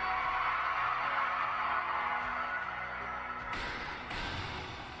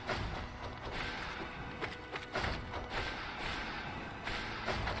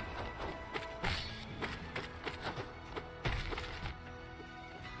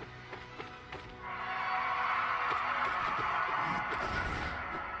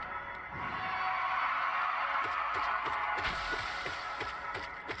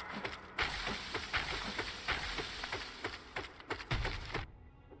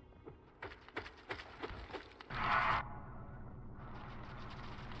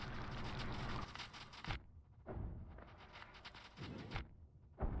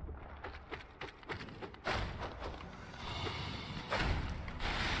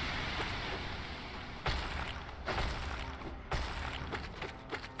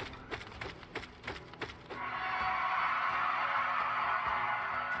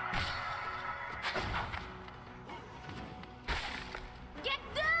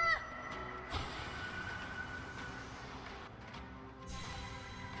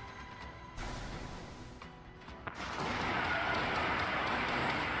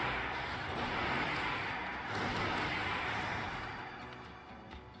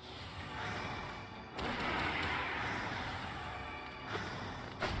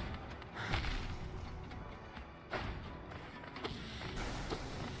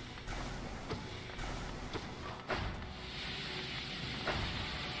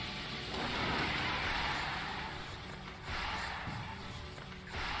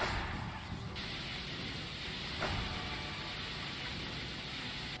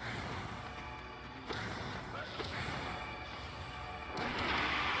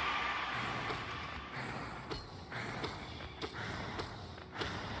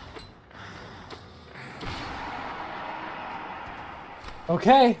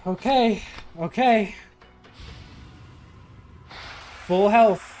 Okay, okay, okay. Full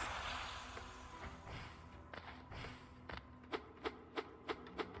health.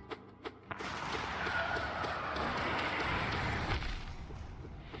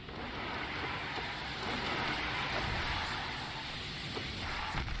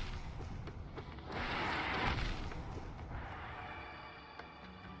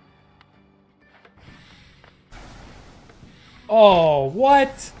 Oh,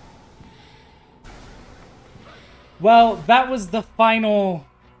 what? Well, that was the final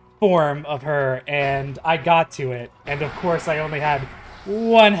form of her, and I got to it. And of course, I only had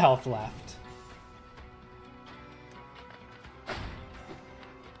 1 health left.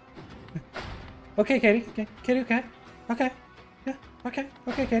 Okay, Katie. Okay, Katie, okay. Okay. Yeah, okay.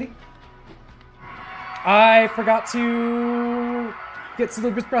 Okay, Katie. I forgot to get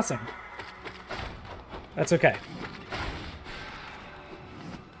Salubra's Blessing. That's okay.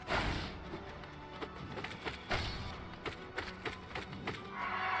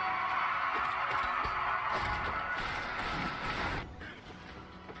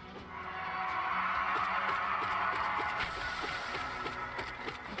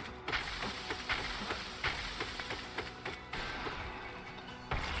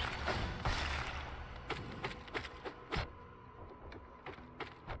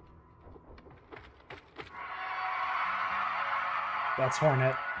 That's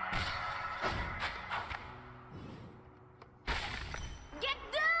Hornet.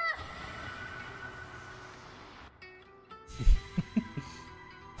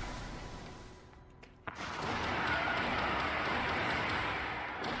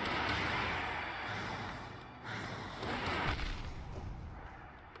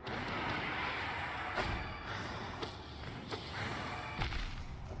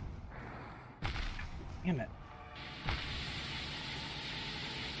 Damn it.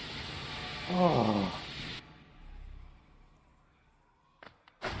 Oh.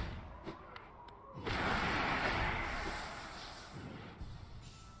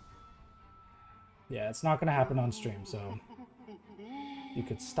 Yeah, it's not going to happen on stream, so you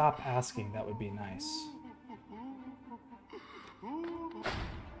could stop asking. That would be nice.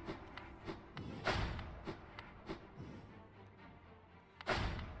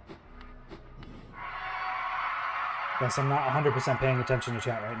 Yes, I'm not 100% paying attention to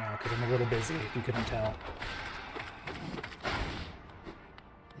chat right now because I'm a little busy, if you couldn't tell.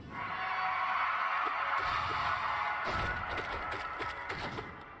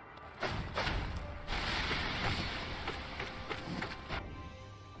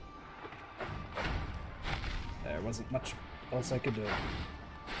 There wasn't much else I could do.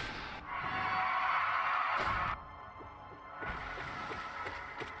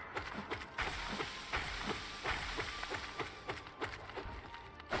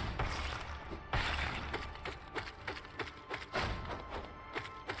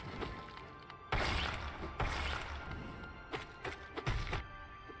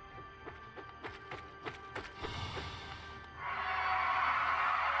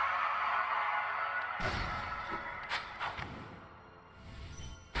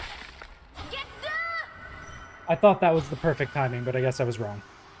 I thought that was the perfect timing, but I guess I was wrong.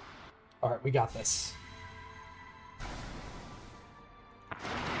 Alright, we got this.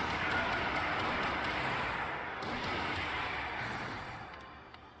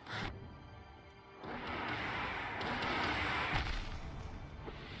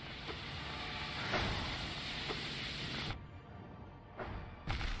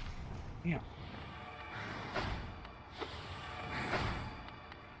 Yeah.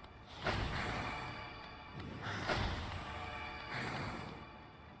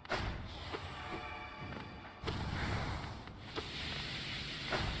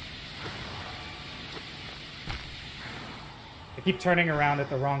 I keep turning around at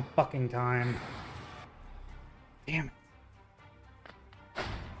the wrong fucking time. Damn it.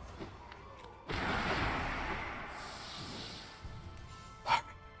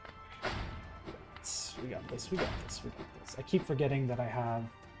 We got this, we got this, we got this. I keep forgetting that I have...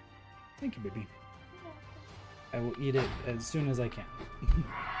 Thank you, baby. I will eat it as soon as I can.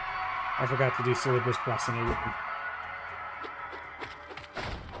 I forgot to do syllabus blessing again.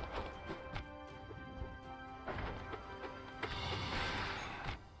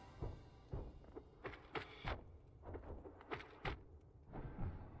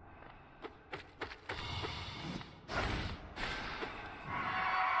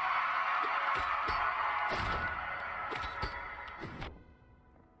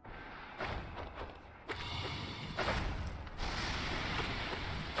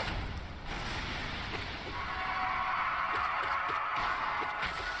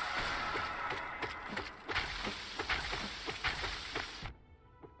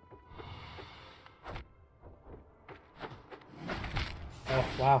 Oh,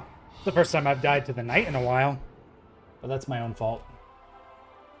 wow. It's the first time I've died to the knight in a while. But that's my own fault.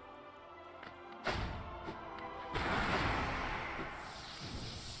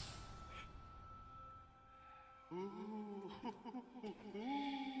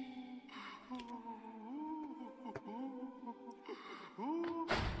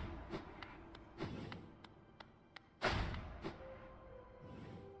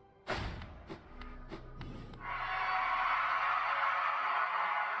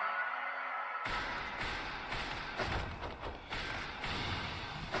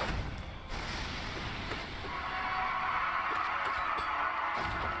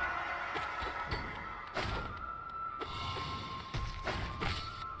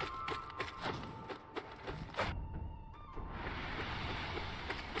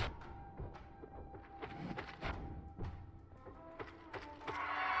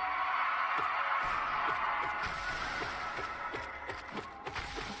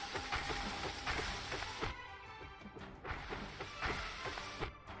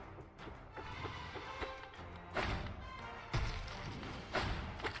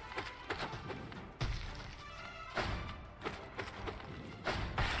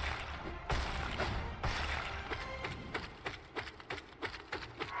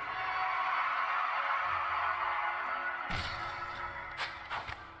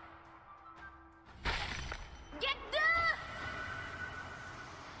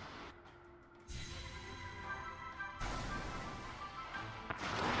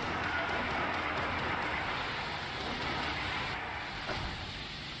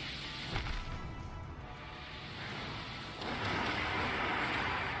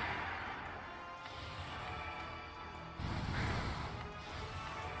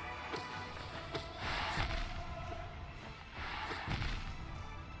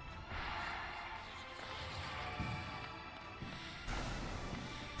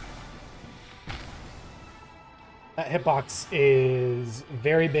 hitbox is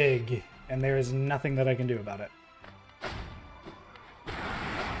very big, and there is nothing that I can do about it.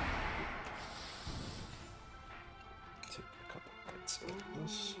 Take a couple bites of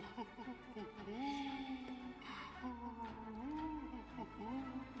this.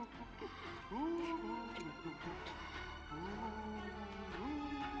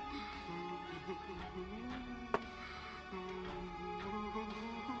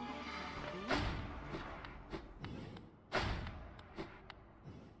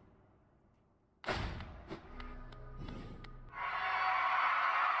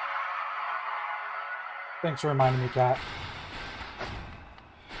 Thanks for reminding me, Kat.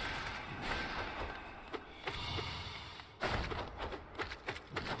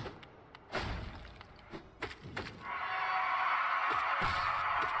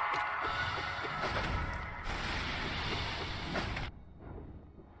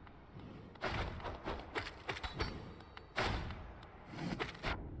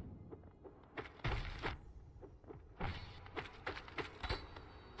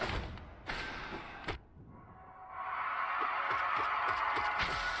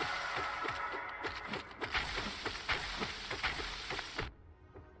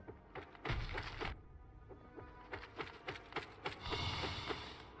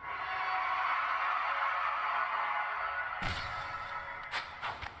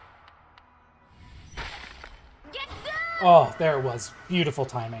 Oh, there it was. Beautiful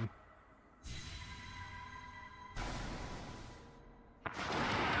timing.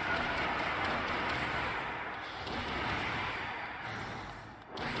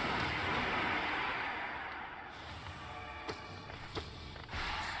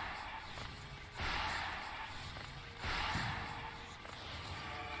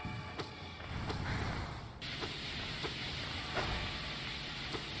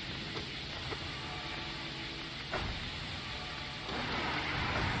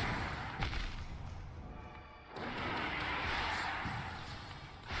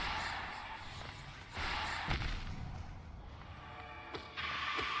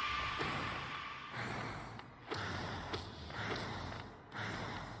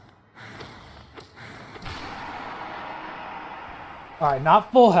 Alright,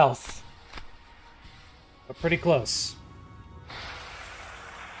 not full health, but pretty close.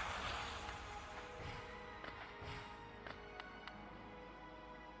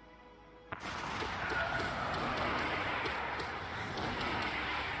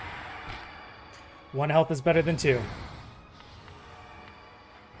 One health is better than two.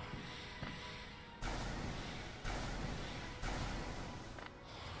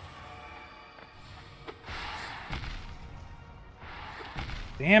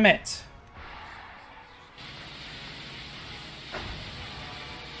 Damn it!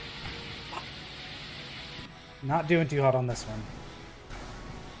 Not doing too hot on this one.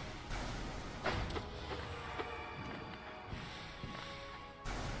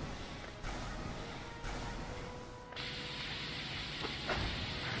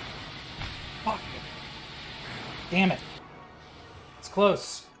 Fuck. Damn it. It's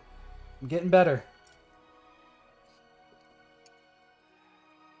close. I'm getting better.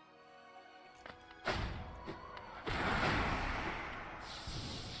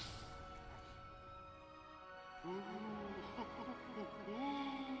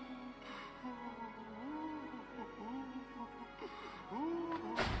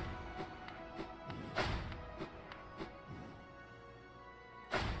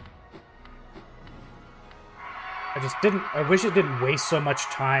 I wish it didn't waste so much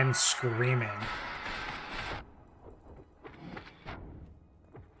time screaming.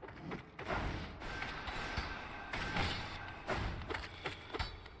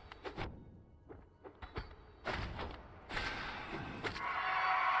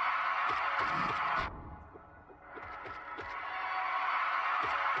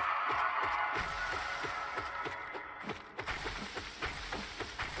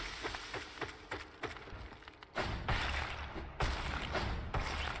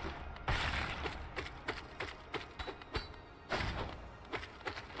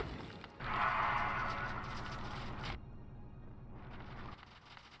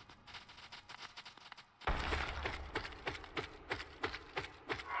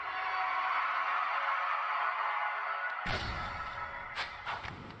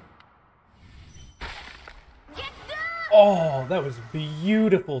 Oh, that was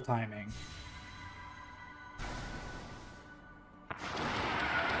beautiful timing.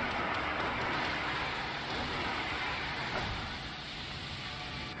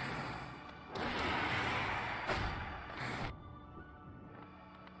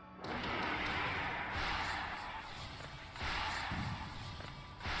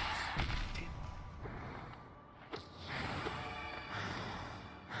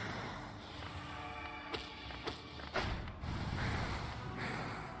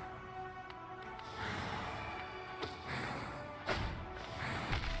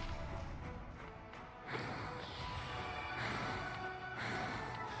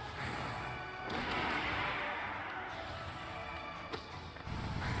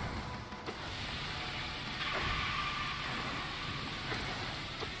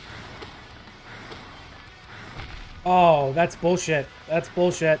 Oh, that's bullshit. That's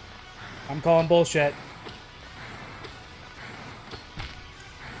bullshit. I'm calling bullshit.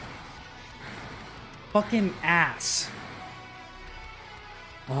 Fucking ass.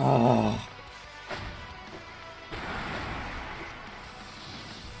 Oh.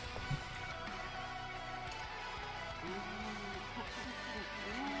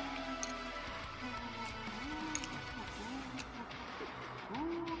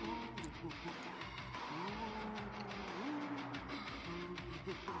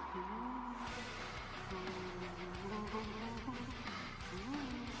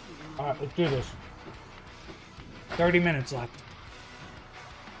 Alright, let's do this. 30 minutes left.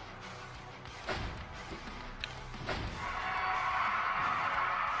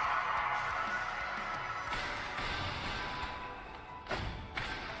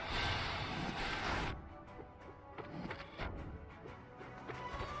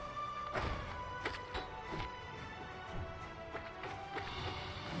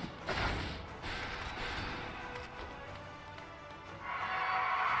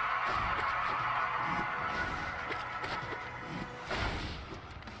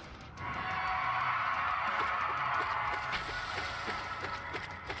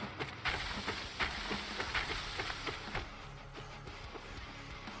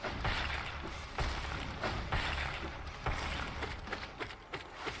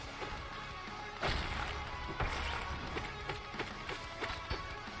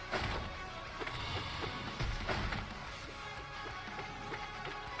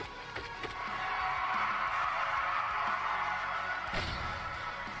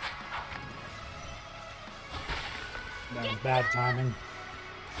 That was bad timing.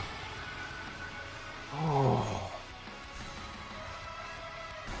 Oh.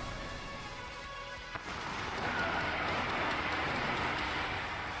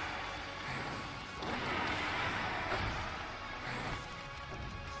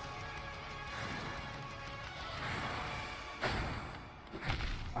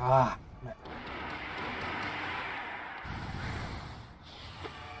 Ah.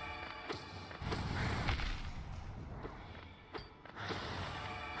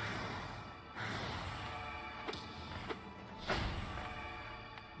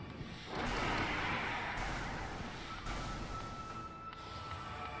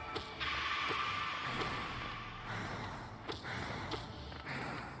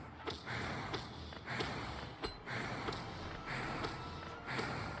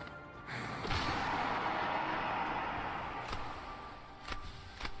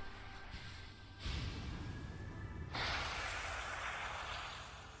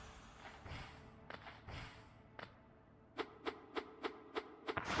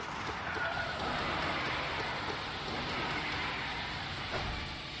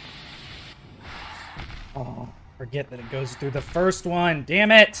 Oh, forget that it goes through the first one.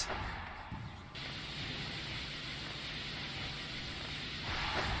 Damn it!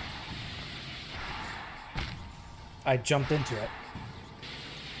 I jumped into it.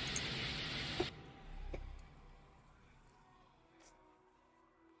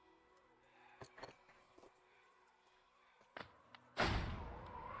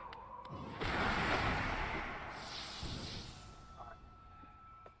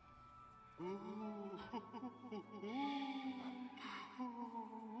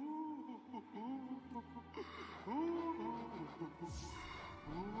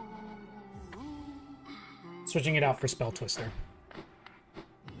 Switching it out for Spell Twister.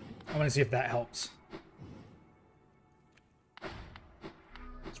 I want to see if that helps.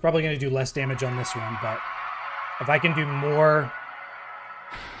 It's probably going to do less damage on this one, but if I can do more...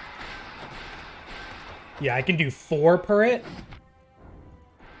 Yeah, I can do 4 per it.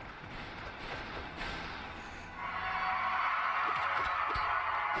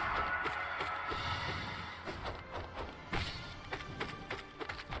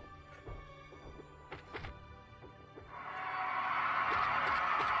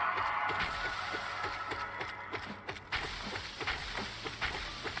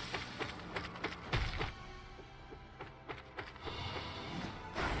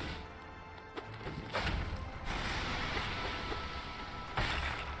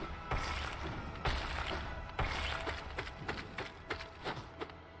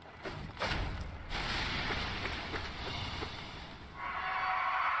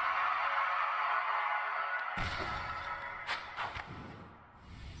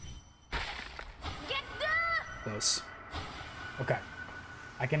 Close. Okay.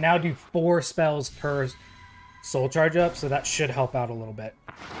 I can now do 4 spells per soul charge up, so that should help out a little bit.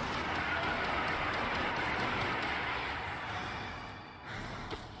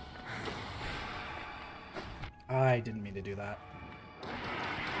 I didn't mean to do that.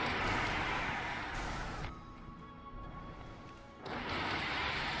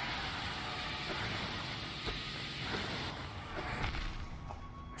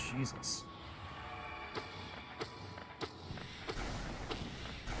 Jesus.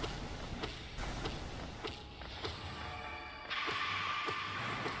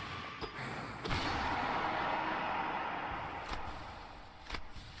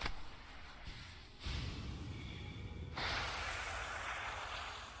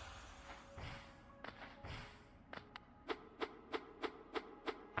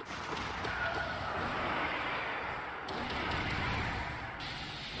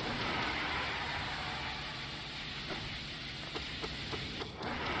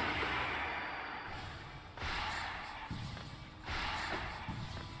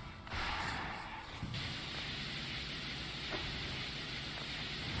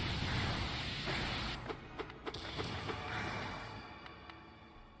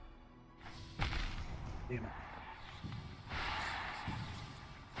 Damn it.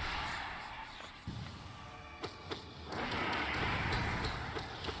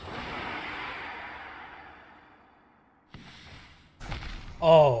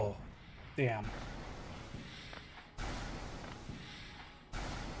 Oh, damn.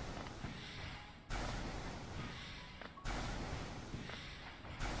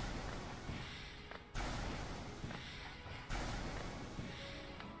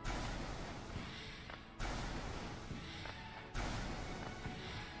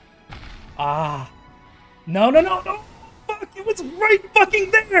 Ah. No, no, no, no. Fuck, it was right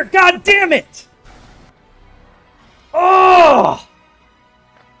fucking there. God damn it. Oh.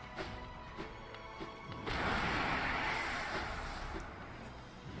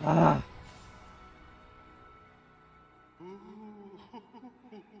 Ah.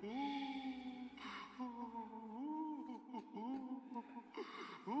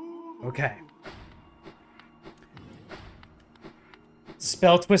 Okay.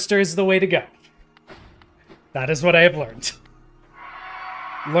 Spell Twister is the way to go. That is what I have learned.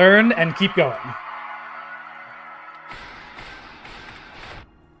 Learn and keep going.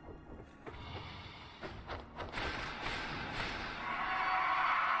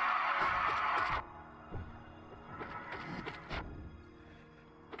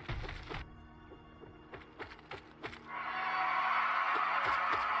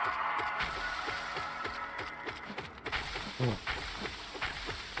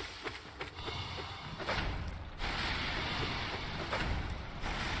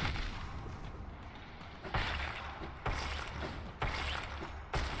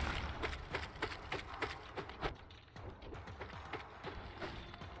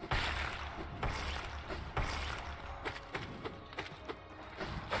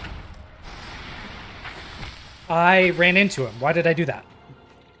 I ran into him. Why did I do that?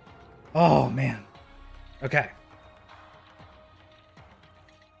 Oh, man. Okay.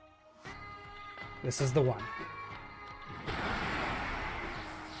 This is the one.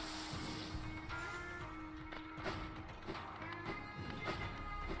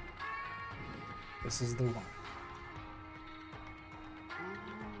 This is the one.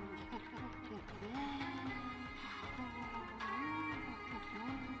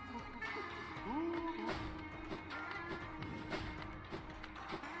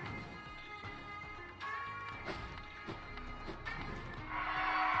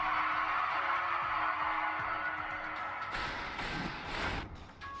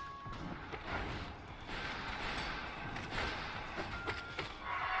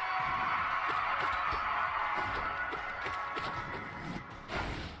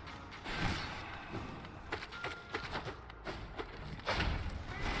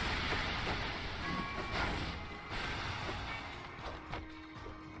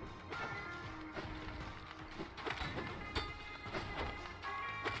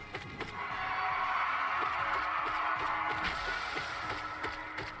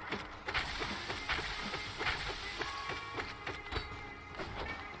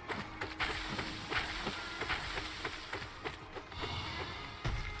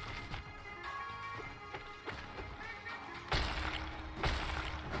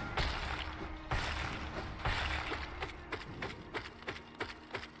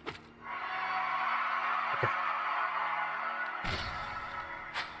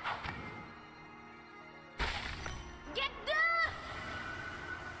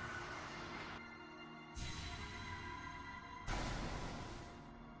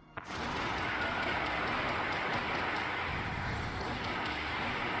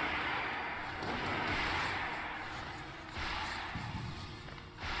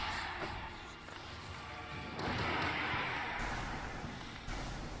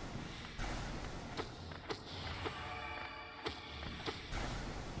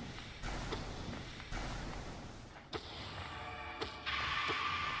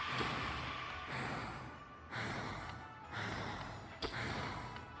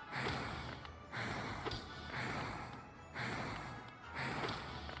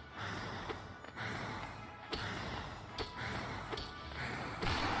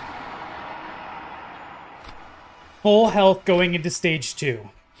 Full health going into stage 2.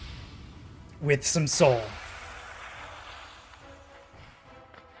 With some soul.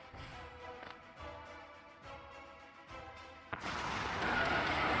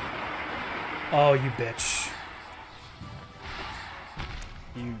 Oh, you bitch.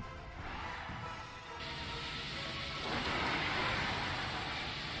 You...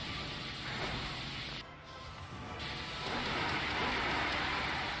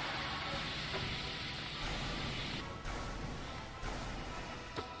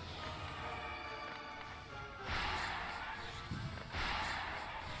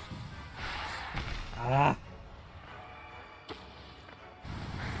 Ah.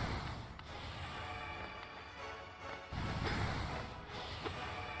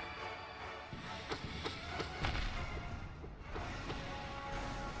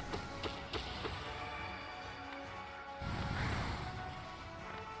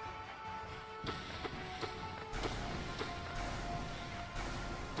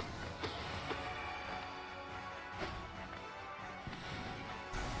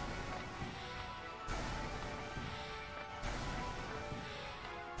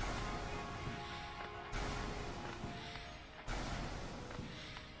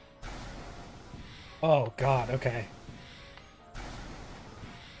 Oh, God, okay.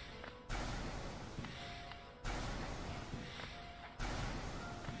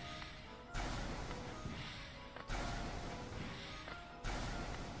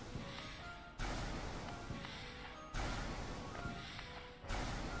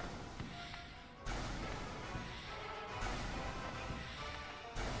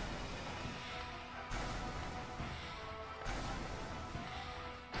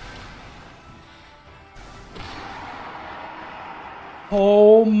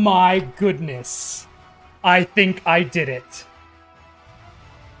 Oh my goodness. I think I did it.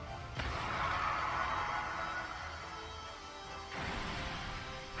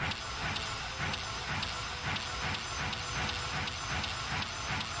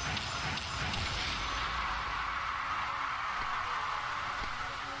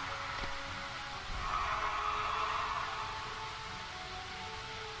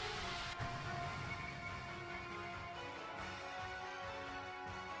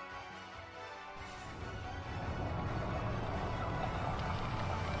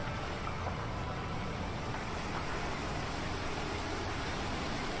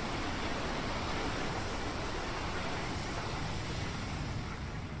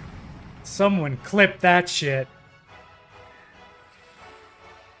 Someone clip that shit.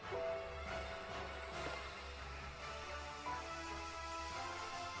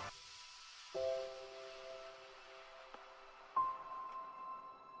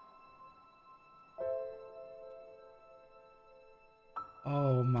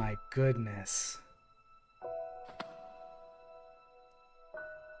 Oh my goodness.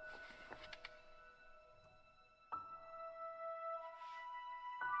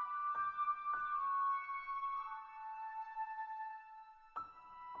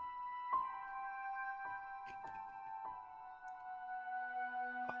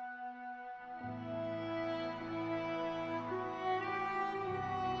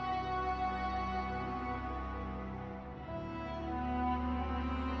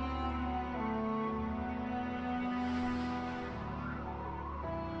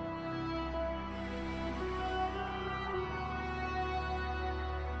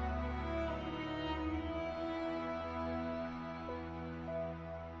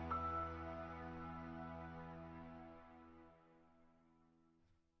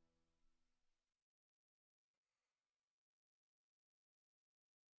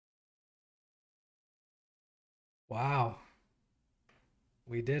 Wow.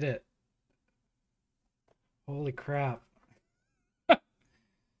 We did it. Holy crap.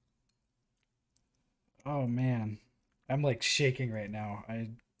 Oh man. I'm like shaking right now. I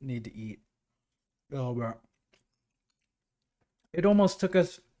need to eat. Oh, bro. It almost took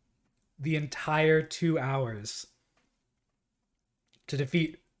us the entire 2 hours to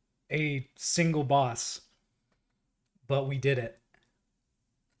defeat a single boss, but we did it.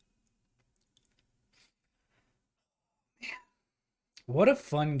 What a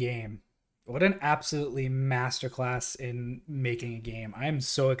fun game. What an absolutely masterclass in making a game. I am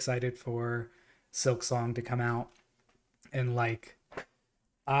so excited for Silksong to come out. And like,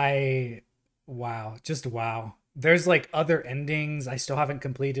 I, wow, just wow. There's like other endings. I still haven't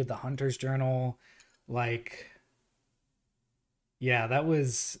completed the Hunter's Journal. Like, yeah, that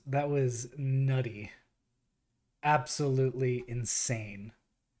was nutty. Absolutely insane.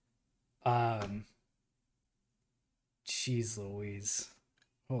 Um, Jeez Louise.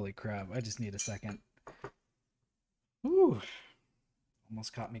 Holy crap. I just need a second. Ooh,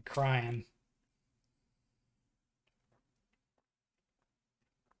 almost got me crying.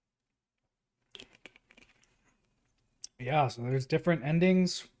 Yeah, so there's different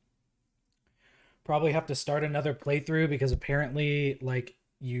endings. Probably have to start another playthrough because apparently, like,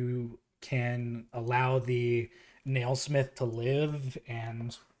 you can allow the nailsmith to live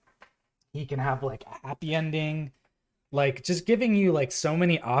and he can have like a happy ending. Like, just giving you like so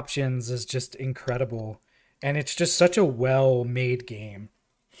many options is just incredible. And it's just such a well made game.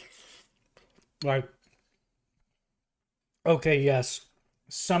 Like, okay, yes,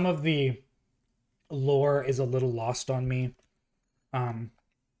 some of the lore is a little lost on me. Um,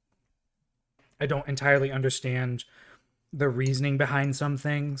 I don't entirely understand the reasoning behind some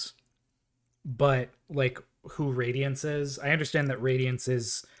things, but like who Radiance is, I understand that Radiance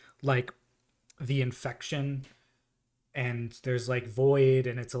is like the infection, and there's like Void,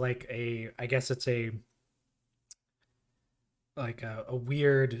 and it's like I guess it's a like a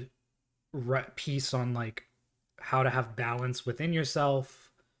weird piece on like how to have balance within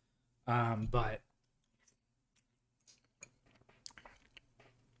yourself. But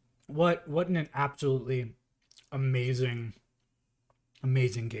what an absolutely amazing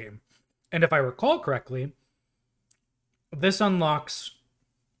amazing game. And if I recall correctly, this unlocks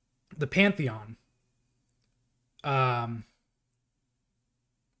the Pantheon. Um,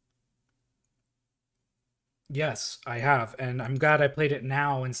 yes, I have, and I'm glad I played it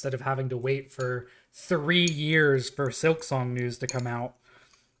now instead of having to wait for 3 years for Silksong news to come out,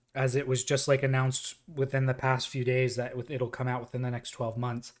 as it was just like announced within the past few days that it'll come out within the next 12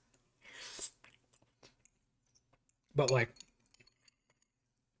 months. But like,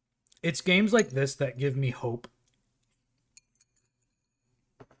 it's games like this that give me hope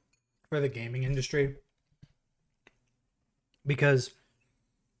for the gaming industry, because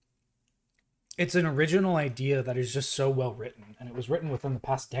it's an original idea that is just so well written, and it was written within the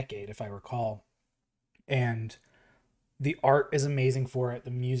past decade, if I recall. And the art is amazing for it.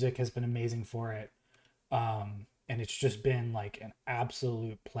 The music has been amazing for it. And it's just been like an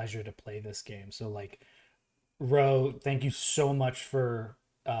absolute pleasure to play this game. So like, Ro, thank you so much for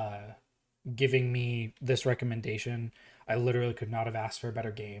giving me this recommendation. I literally could not have asked for a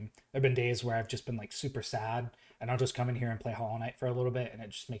better game. There have been days where I've just been like super sad, and I'll just come in here and play Hollow Knight for a little bit, and it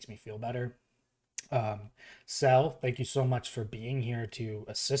just makes me feel better. Cell, thank you so much for being here to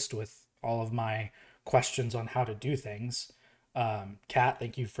assist with all of my questions on how to do things. Kat,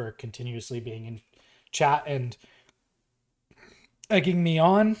 thank you for continuously being in chat and egging me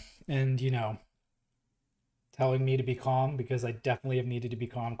on, and telling me to be calm, because I definitely have needed to be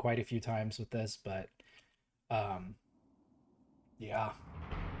calm quite a few times with this. But yeah,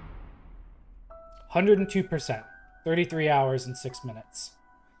 102%, 33 hours and 6 minutes,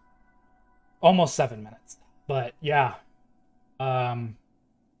 almost 7 minutes. But yeah, I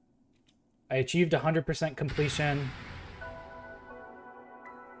achieved 100% completion.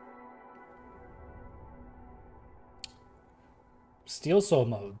 Steel Soul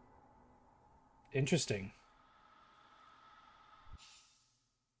mode, interesting.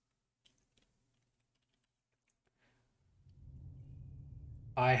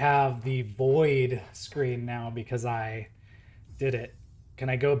 I have the Void screen now because I did it. Can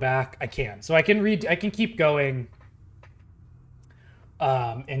I go back? I can. So I can keep going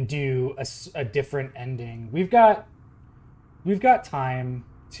and do a different ending. We've got time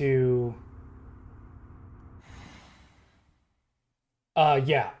to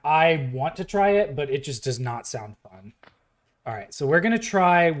yeah, I want to try it, but it just does not sound fun. All right, so we're going to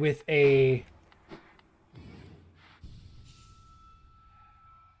try with a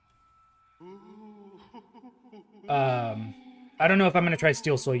I don't know if I'm going to try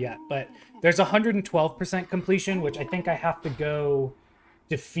Steel Soul yet, but there's 112% completion, which I think I have to go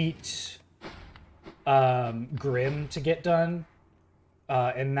defeat Grim to get done.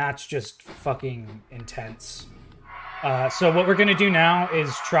 And that's just fucking intense. So what we're going to do now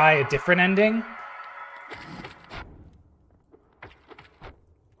is try a different ending.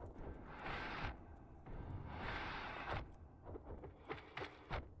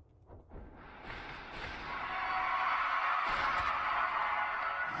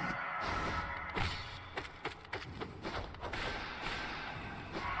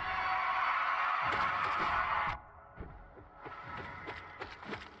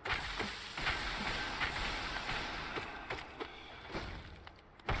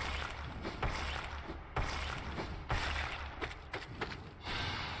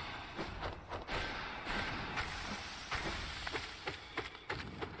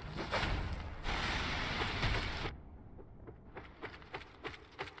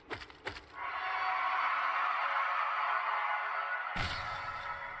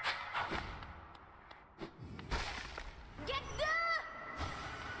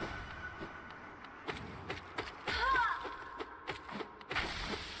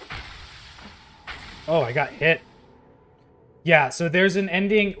 Oh, I got hit. Yeah, so there's an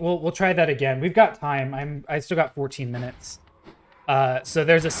ending. We'll try that again. We've got time. I still got 14 minutes. So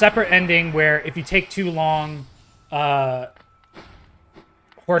there's a separate ending where if you take too long,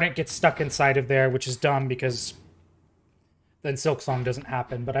 Hornet gets stuck inside of there, which is dumb because then Silksong doesn't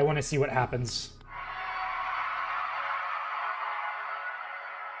happen. But I want to see what happens.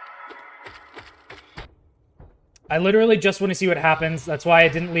 I literally just want to see what happens. That's why I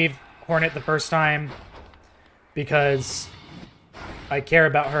didn't leave Hornet the first time, because I care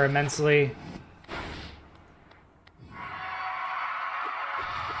about her immensely.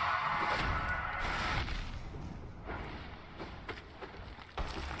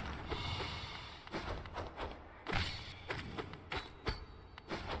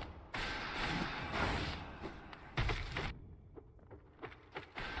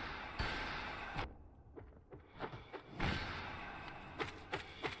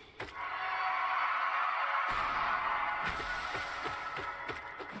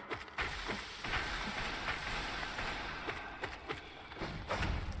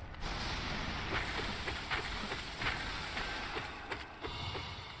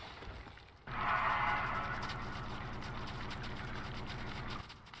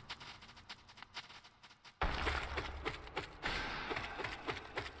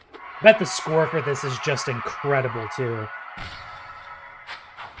 I bet the score for this is just incredible, too.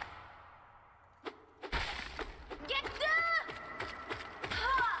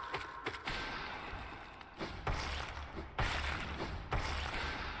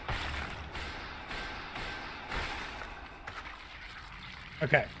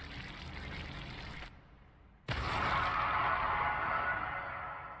 Okay.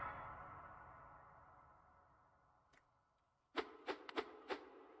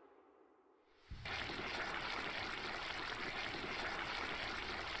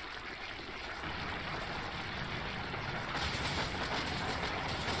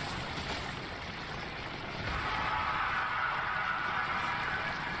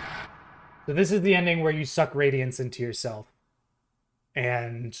 So this is the ending where you suck radiance into yourself.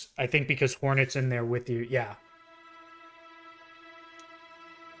 And I think because Hornet's in there with you, yeah.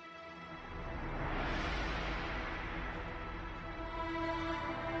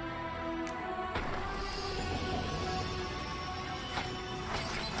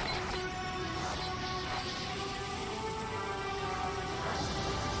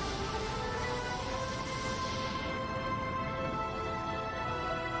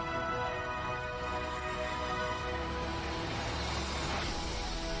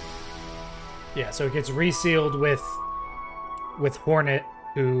 Yeah, so it gets resealed with Hornet,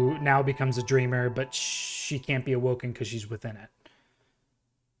 who now becomes a dreamer, but she can't be awoken because she's within it.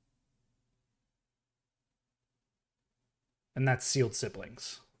 And that's sealed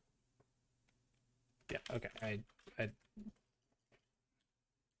siblings. Yeah, okay. I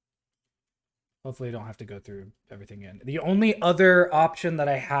hopefully I don't have to go through everything again. The only other option that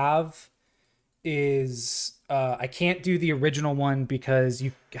I have is I can't do the original one because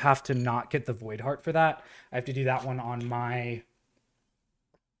you have to not get the Void Heart for that. I have to do that one on my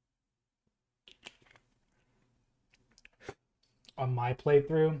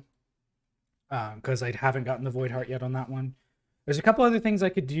playthrough because I haven't gotten the Void Heart yet on that one. There's a couple other things I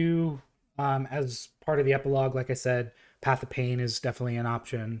could do as part of the epilogue. Like I said, Path of Pain is definitely an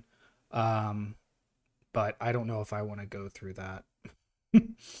option, but I don't know if I want to go through that.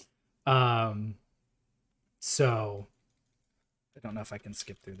 So I don't know if I can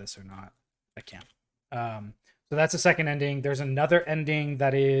skip through this or not. I can't. So that's the second ending. There's another ending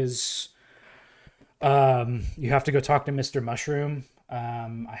that is you have to go talk to Mr. Mushroom.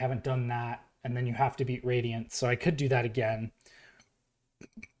 I haven't done that. And then you have to beat Radiant. So I could do that again.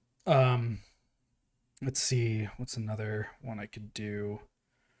 Let's see. What's another one I could do?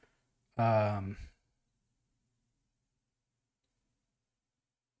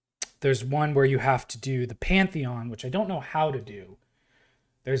 There's one where you have to do the Pantheon, which I don't know how to do.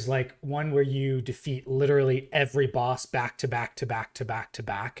 There's like one where you defeat literally every boss back to back to back to back to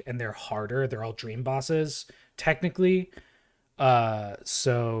back, and they're harder. They're all dream bosses, technically.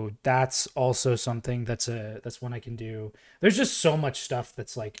 So that's also something that's one I can do. There's just so much stuff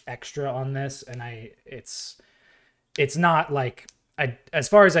that's like extra on this, and it's not like as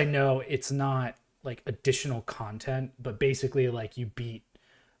far as I know, it's not like additional content, but basically like you beat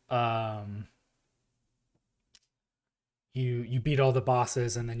you beat all the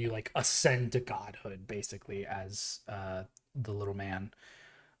bosses and then you like ascend to godhood basically as the little man.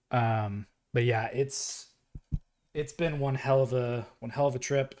 But yeah, it's been one hell of a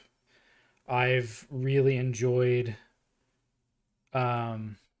trip. I've really enjoyed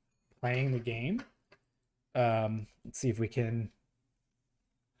playing the game. Let's see if we can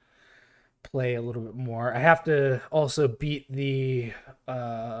play a little bit more. I have to also beat the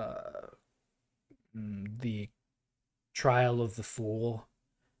Trial of the Fool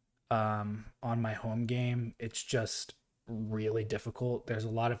on my home game. It's just really difficult. There's a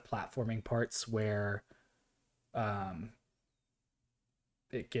lot of platforming parts where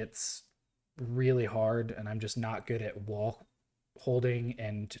it gets really hard, and I'm just not good at wall holding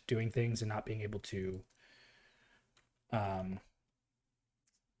and doing things and not being able to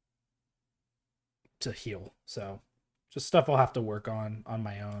heal. So just stuff I'll have to work on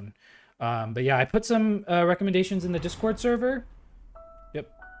my own. But yeah, I put some recommendations in the Discord server.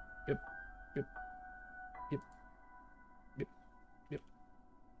 Yep.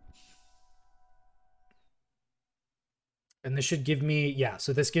 And this should give me, yeah,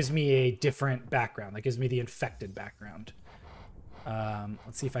 so this gives me a different background. That gives me the infected background.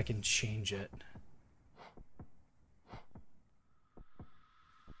 Let's see if I can change it.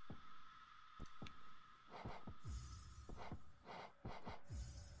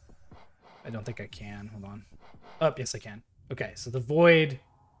 I don't think I can. Hold on. Oh, yes, I can. Okay, so the Void.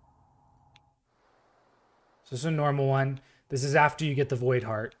 So this is a normal one. This is after you get the Void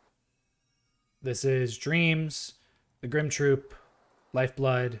Heart. This is Dreams, the Grim Troop,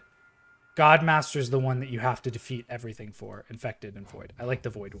 Lifeblood. Godmaster's the one that you have to defeat everything for, Infected and Void. I like the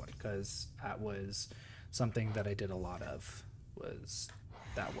Void one because that was something that I did a lot of, was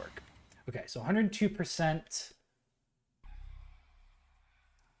that work. Okay, so 102%.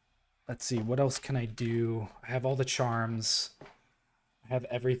 Let's see, what else can I do? I have all the charms. I have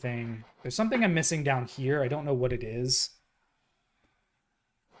everything. There's something I'm missing down here. I don't know what it is.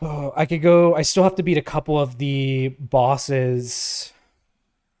 Oh, I could go... I still have to beat a couple of the bosses.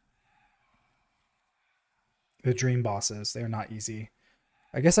 The dream bosses. They're not easy.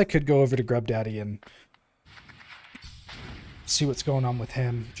 I guess I could go over to Grub Daddy and see what's going on with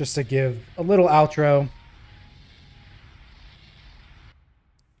him. Just to give a little outro.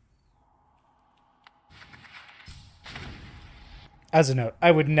 As a note,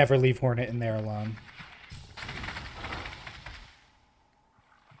 I would never leave Hornet in there alone.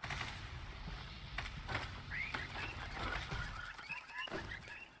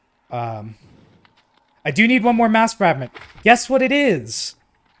 I do need one more mass fragment. Guess what it is?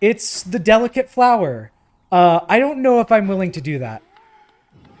 It's the delicate flower. I don't know if I'm willing to do that.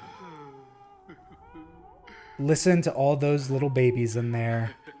 Listen to all those little babies in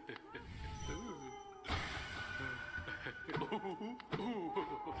there.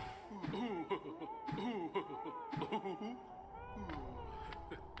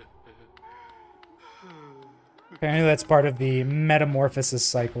 Apparently that's part of the metamorphosis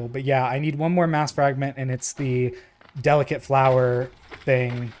cycle. But yeah, I need one more mass fragment, and it's the delicate flower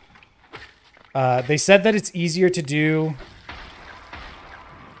thing. They said that it's easier to do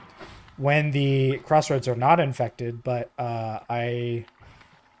when the crossroads are not infected, but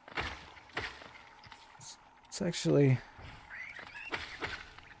it's actually...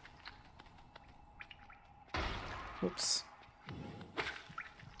 Whoops.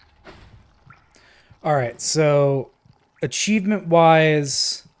 All right, so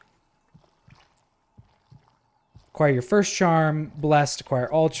achievement-wise, acquire your first charm, blessed,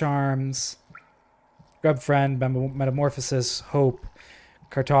 acquire all charms, grub friend, metamorphosis, hope,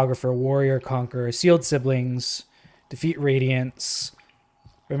 cartographer, warrior, conqueror, sealed siblings, defeat radiance,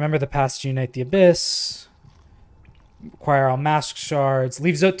 remember the past to unite the abyss, acquire all mask shards,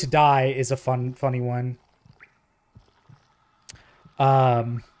 leave Zote to die is a funny one.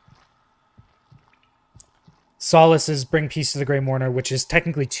 Solace is bring peace to the Grey Mourner, which is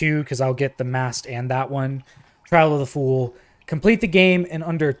technically 2 because I'll get the masked and that one. Trial of the Fool. Complete the game in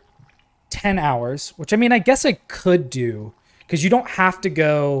under 10 hours, which I mean, I guess I could do because you don't have to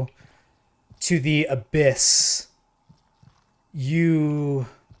go to the abyss. Once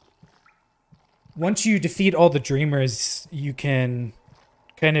you defeat all the dreamers, you can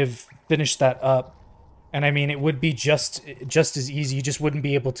kind of finish that up. And I mean, it would be just as easy. You just wouldn't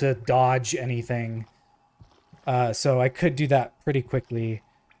be able to dodge anything. So I could do that pretty quickly.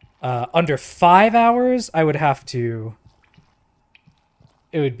 Under 5 hours, I would have to...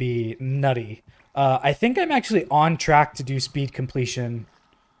 It would be nutty. I think I'm actually on track to do speed completion.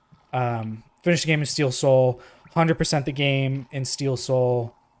 Finish the game in Steel Soul. 100% the game in Steel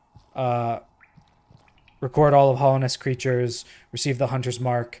Soul. Record all of Hollowness creatures. Receive the Hunter's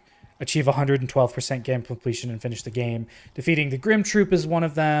Mark. Achieve 112% game completion and finish the game. Defeating the Grim Troop is one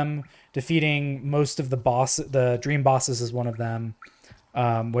of them. Defeating most of the Dream Bosses is one of them.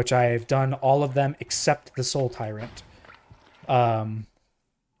 Which I've done all of them except the Soul Tyrant.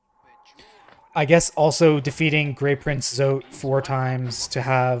 I guess also defeating Grey Prince Zote 4 times to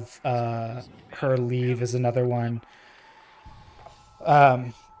have her leave is another one.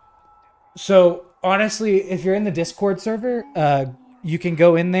 So honestly, if you're in the Discord server, you can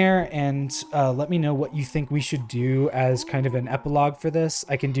go in there and let me know what you think we should do as kind of an epilogue for this.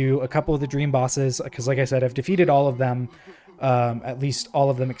 I can do a couple of the dream bosses because, like I said, I've defeated all of them, at least all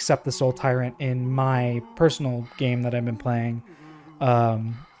of them except the Soul Tyrant in my personal game that I've been playing.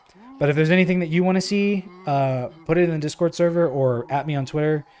 But if there's anything that you want to see, put it in the Discord server or at me on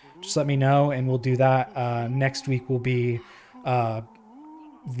Twitter. Just let me know, and we'll do that. Next week will be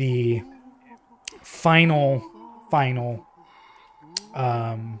the final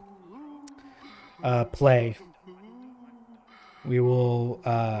play. We'll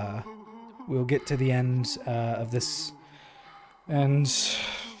get to the end of this and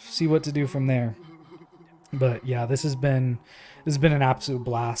see what to do from there. But yeah, this has been an absolute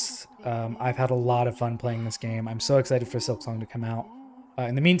blast. I've had a lot of fun playing this game. I'm so excited for Silksong to come out.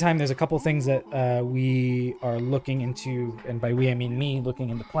 In the meantime, there's a couple things that we are looking into, and by we I mean me looking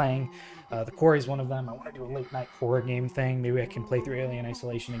into playing. The Quarry is one of them. I want to do a late night horror game thing. Maybe I can play through Alien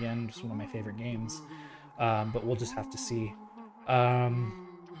Isolation again, just one of my favorite games. But we'll just have to see.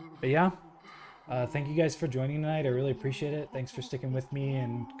 But yeah, thank you guys for joining tonight. I really appreciate it. Thanks for sticking with me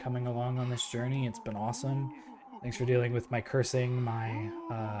and coming along on this journey. It's been awesome. Thanks for dealing with my cursing, my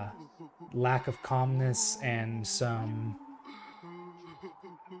lack of calmness, and some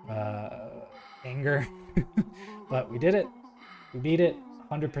anger. But we did it. We beat it.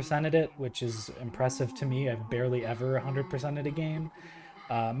 100%ed it, which is impressive to me. I've barely ever 100%ed a game.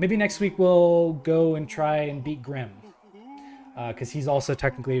 Maybe next week we'll go and try and beat Grim. Because he's also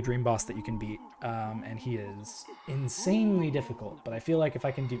technically a dream boss that you can beat. And he is insanely difficult. But I feel like if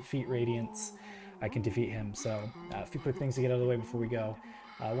I can defeat Radiance, I can defeat him. So a few quick things to get out of the way before we go.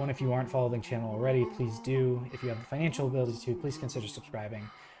 One, if you aren't following the channel already, please do. If you have the financial ability to, please consider subscribing.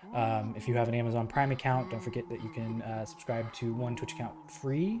 If you have an Amazon Prime account, don't forget that you can subscribe to one Twitch account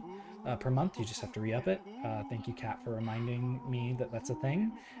free per month. You just have to re-up it. Thank you, Kat, for reminding me that that's a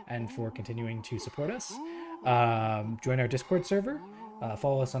thing and for continuing to support us. Join our Discord server.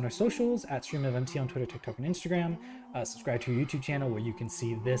 Follow us on our socials at StreamOfMT on Twitter, TikTok, and Instagram. Subscribe to our YouTube channel where you can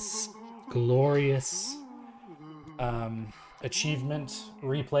see this glorious achievement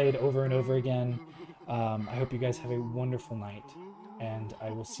replayed over and over again. I hope you guys have a wonderful night, and I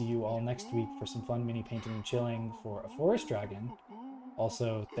will see you all next week for some fun mini painting and chilling for a forest dragon.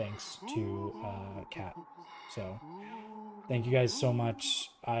 Also, thanks to Kat. So, thank you guys so much.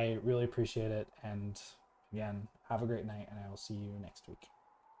 I really appreciate it, and again, have a great night, and I will see you next week.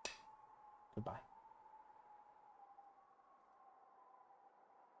 Goodbye.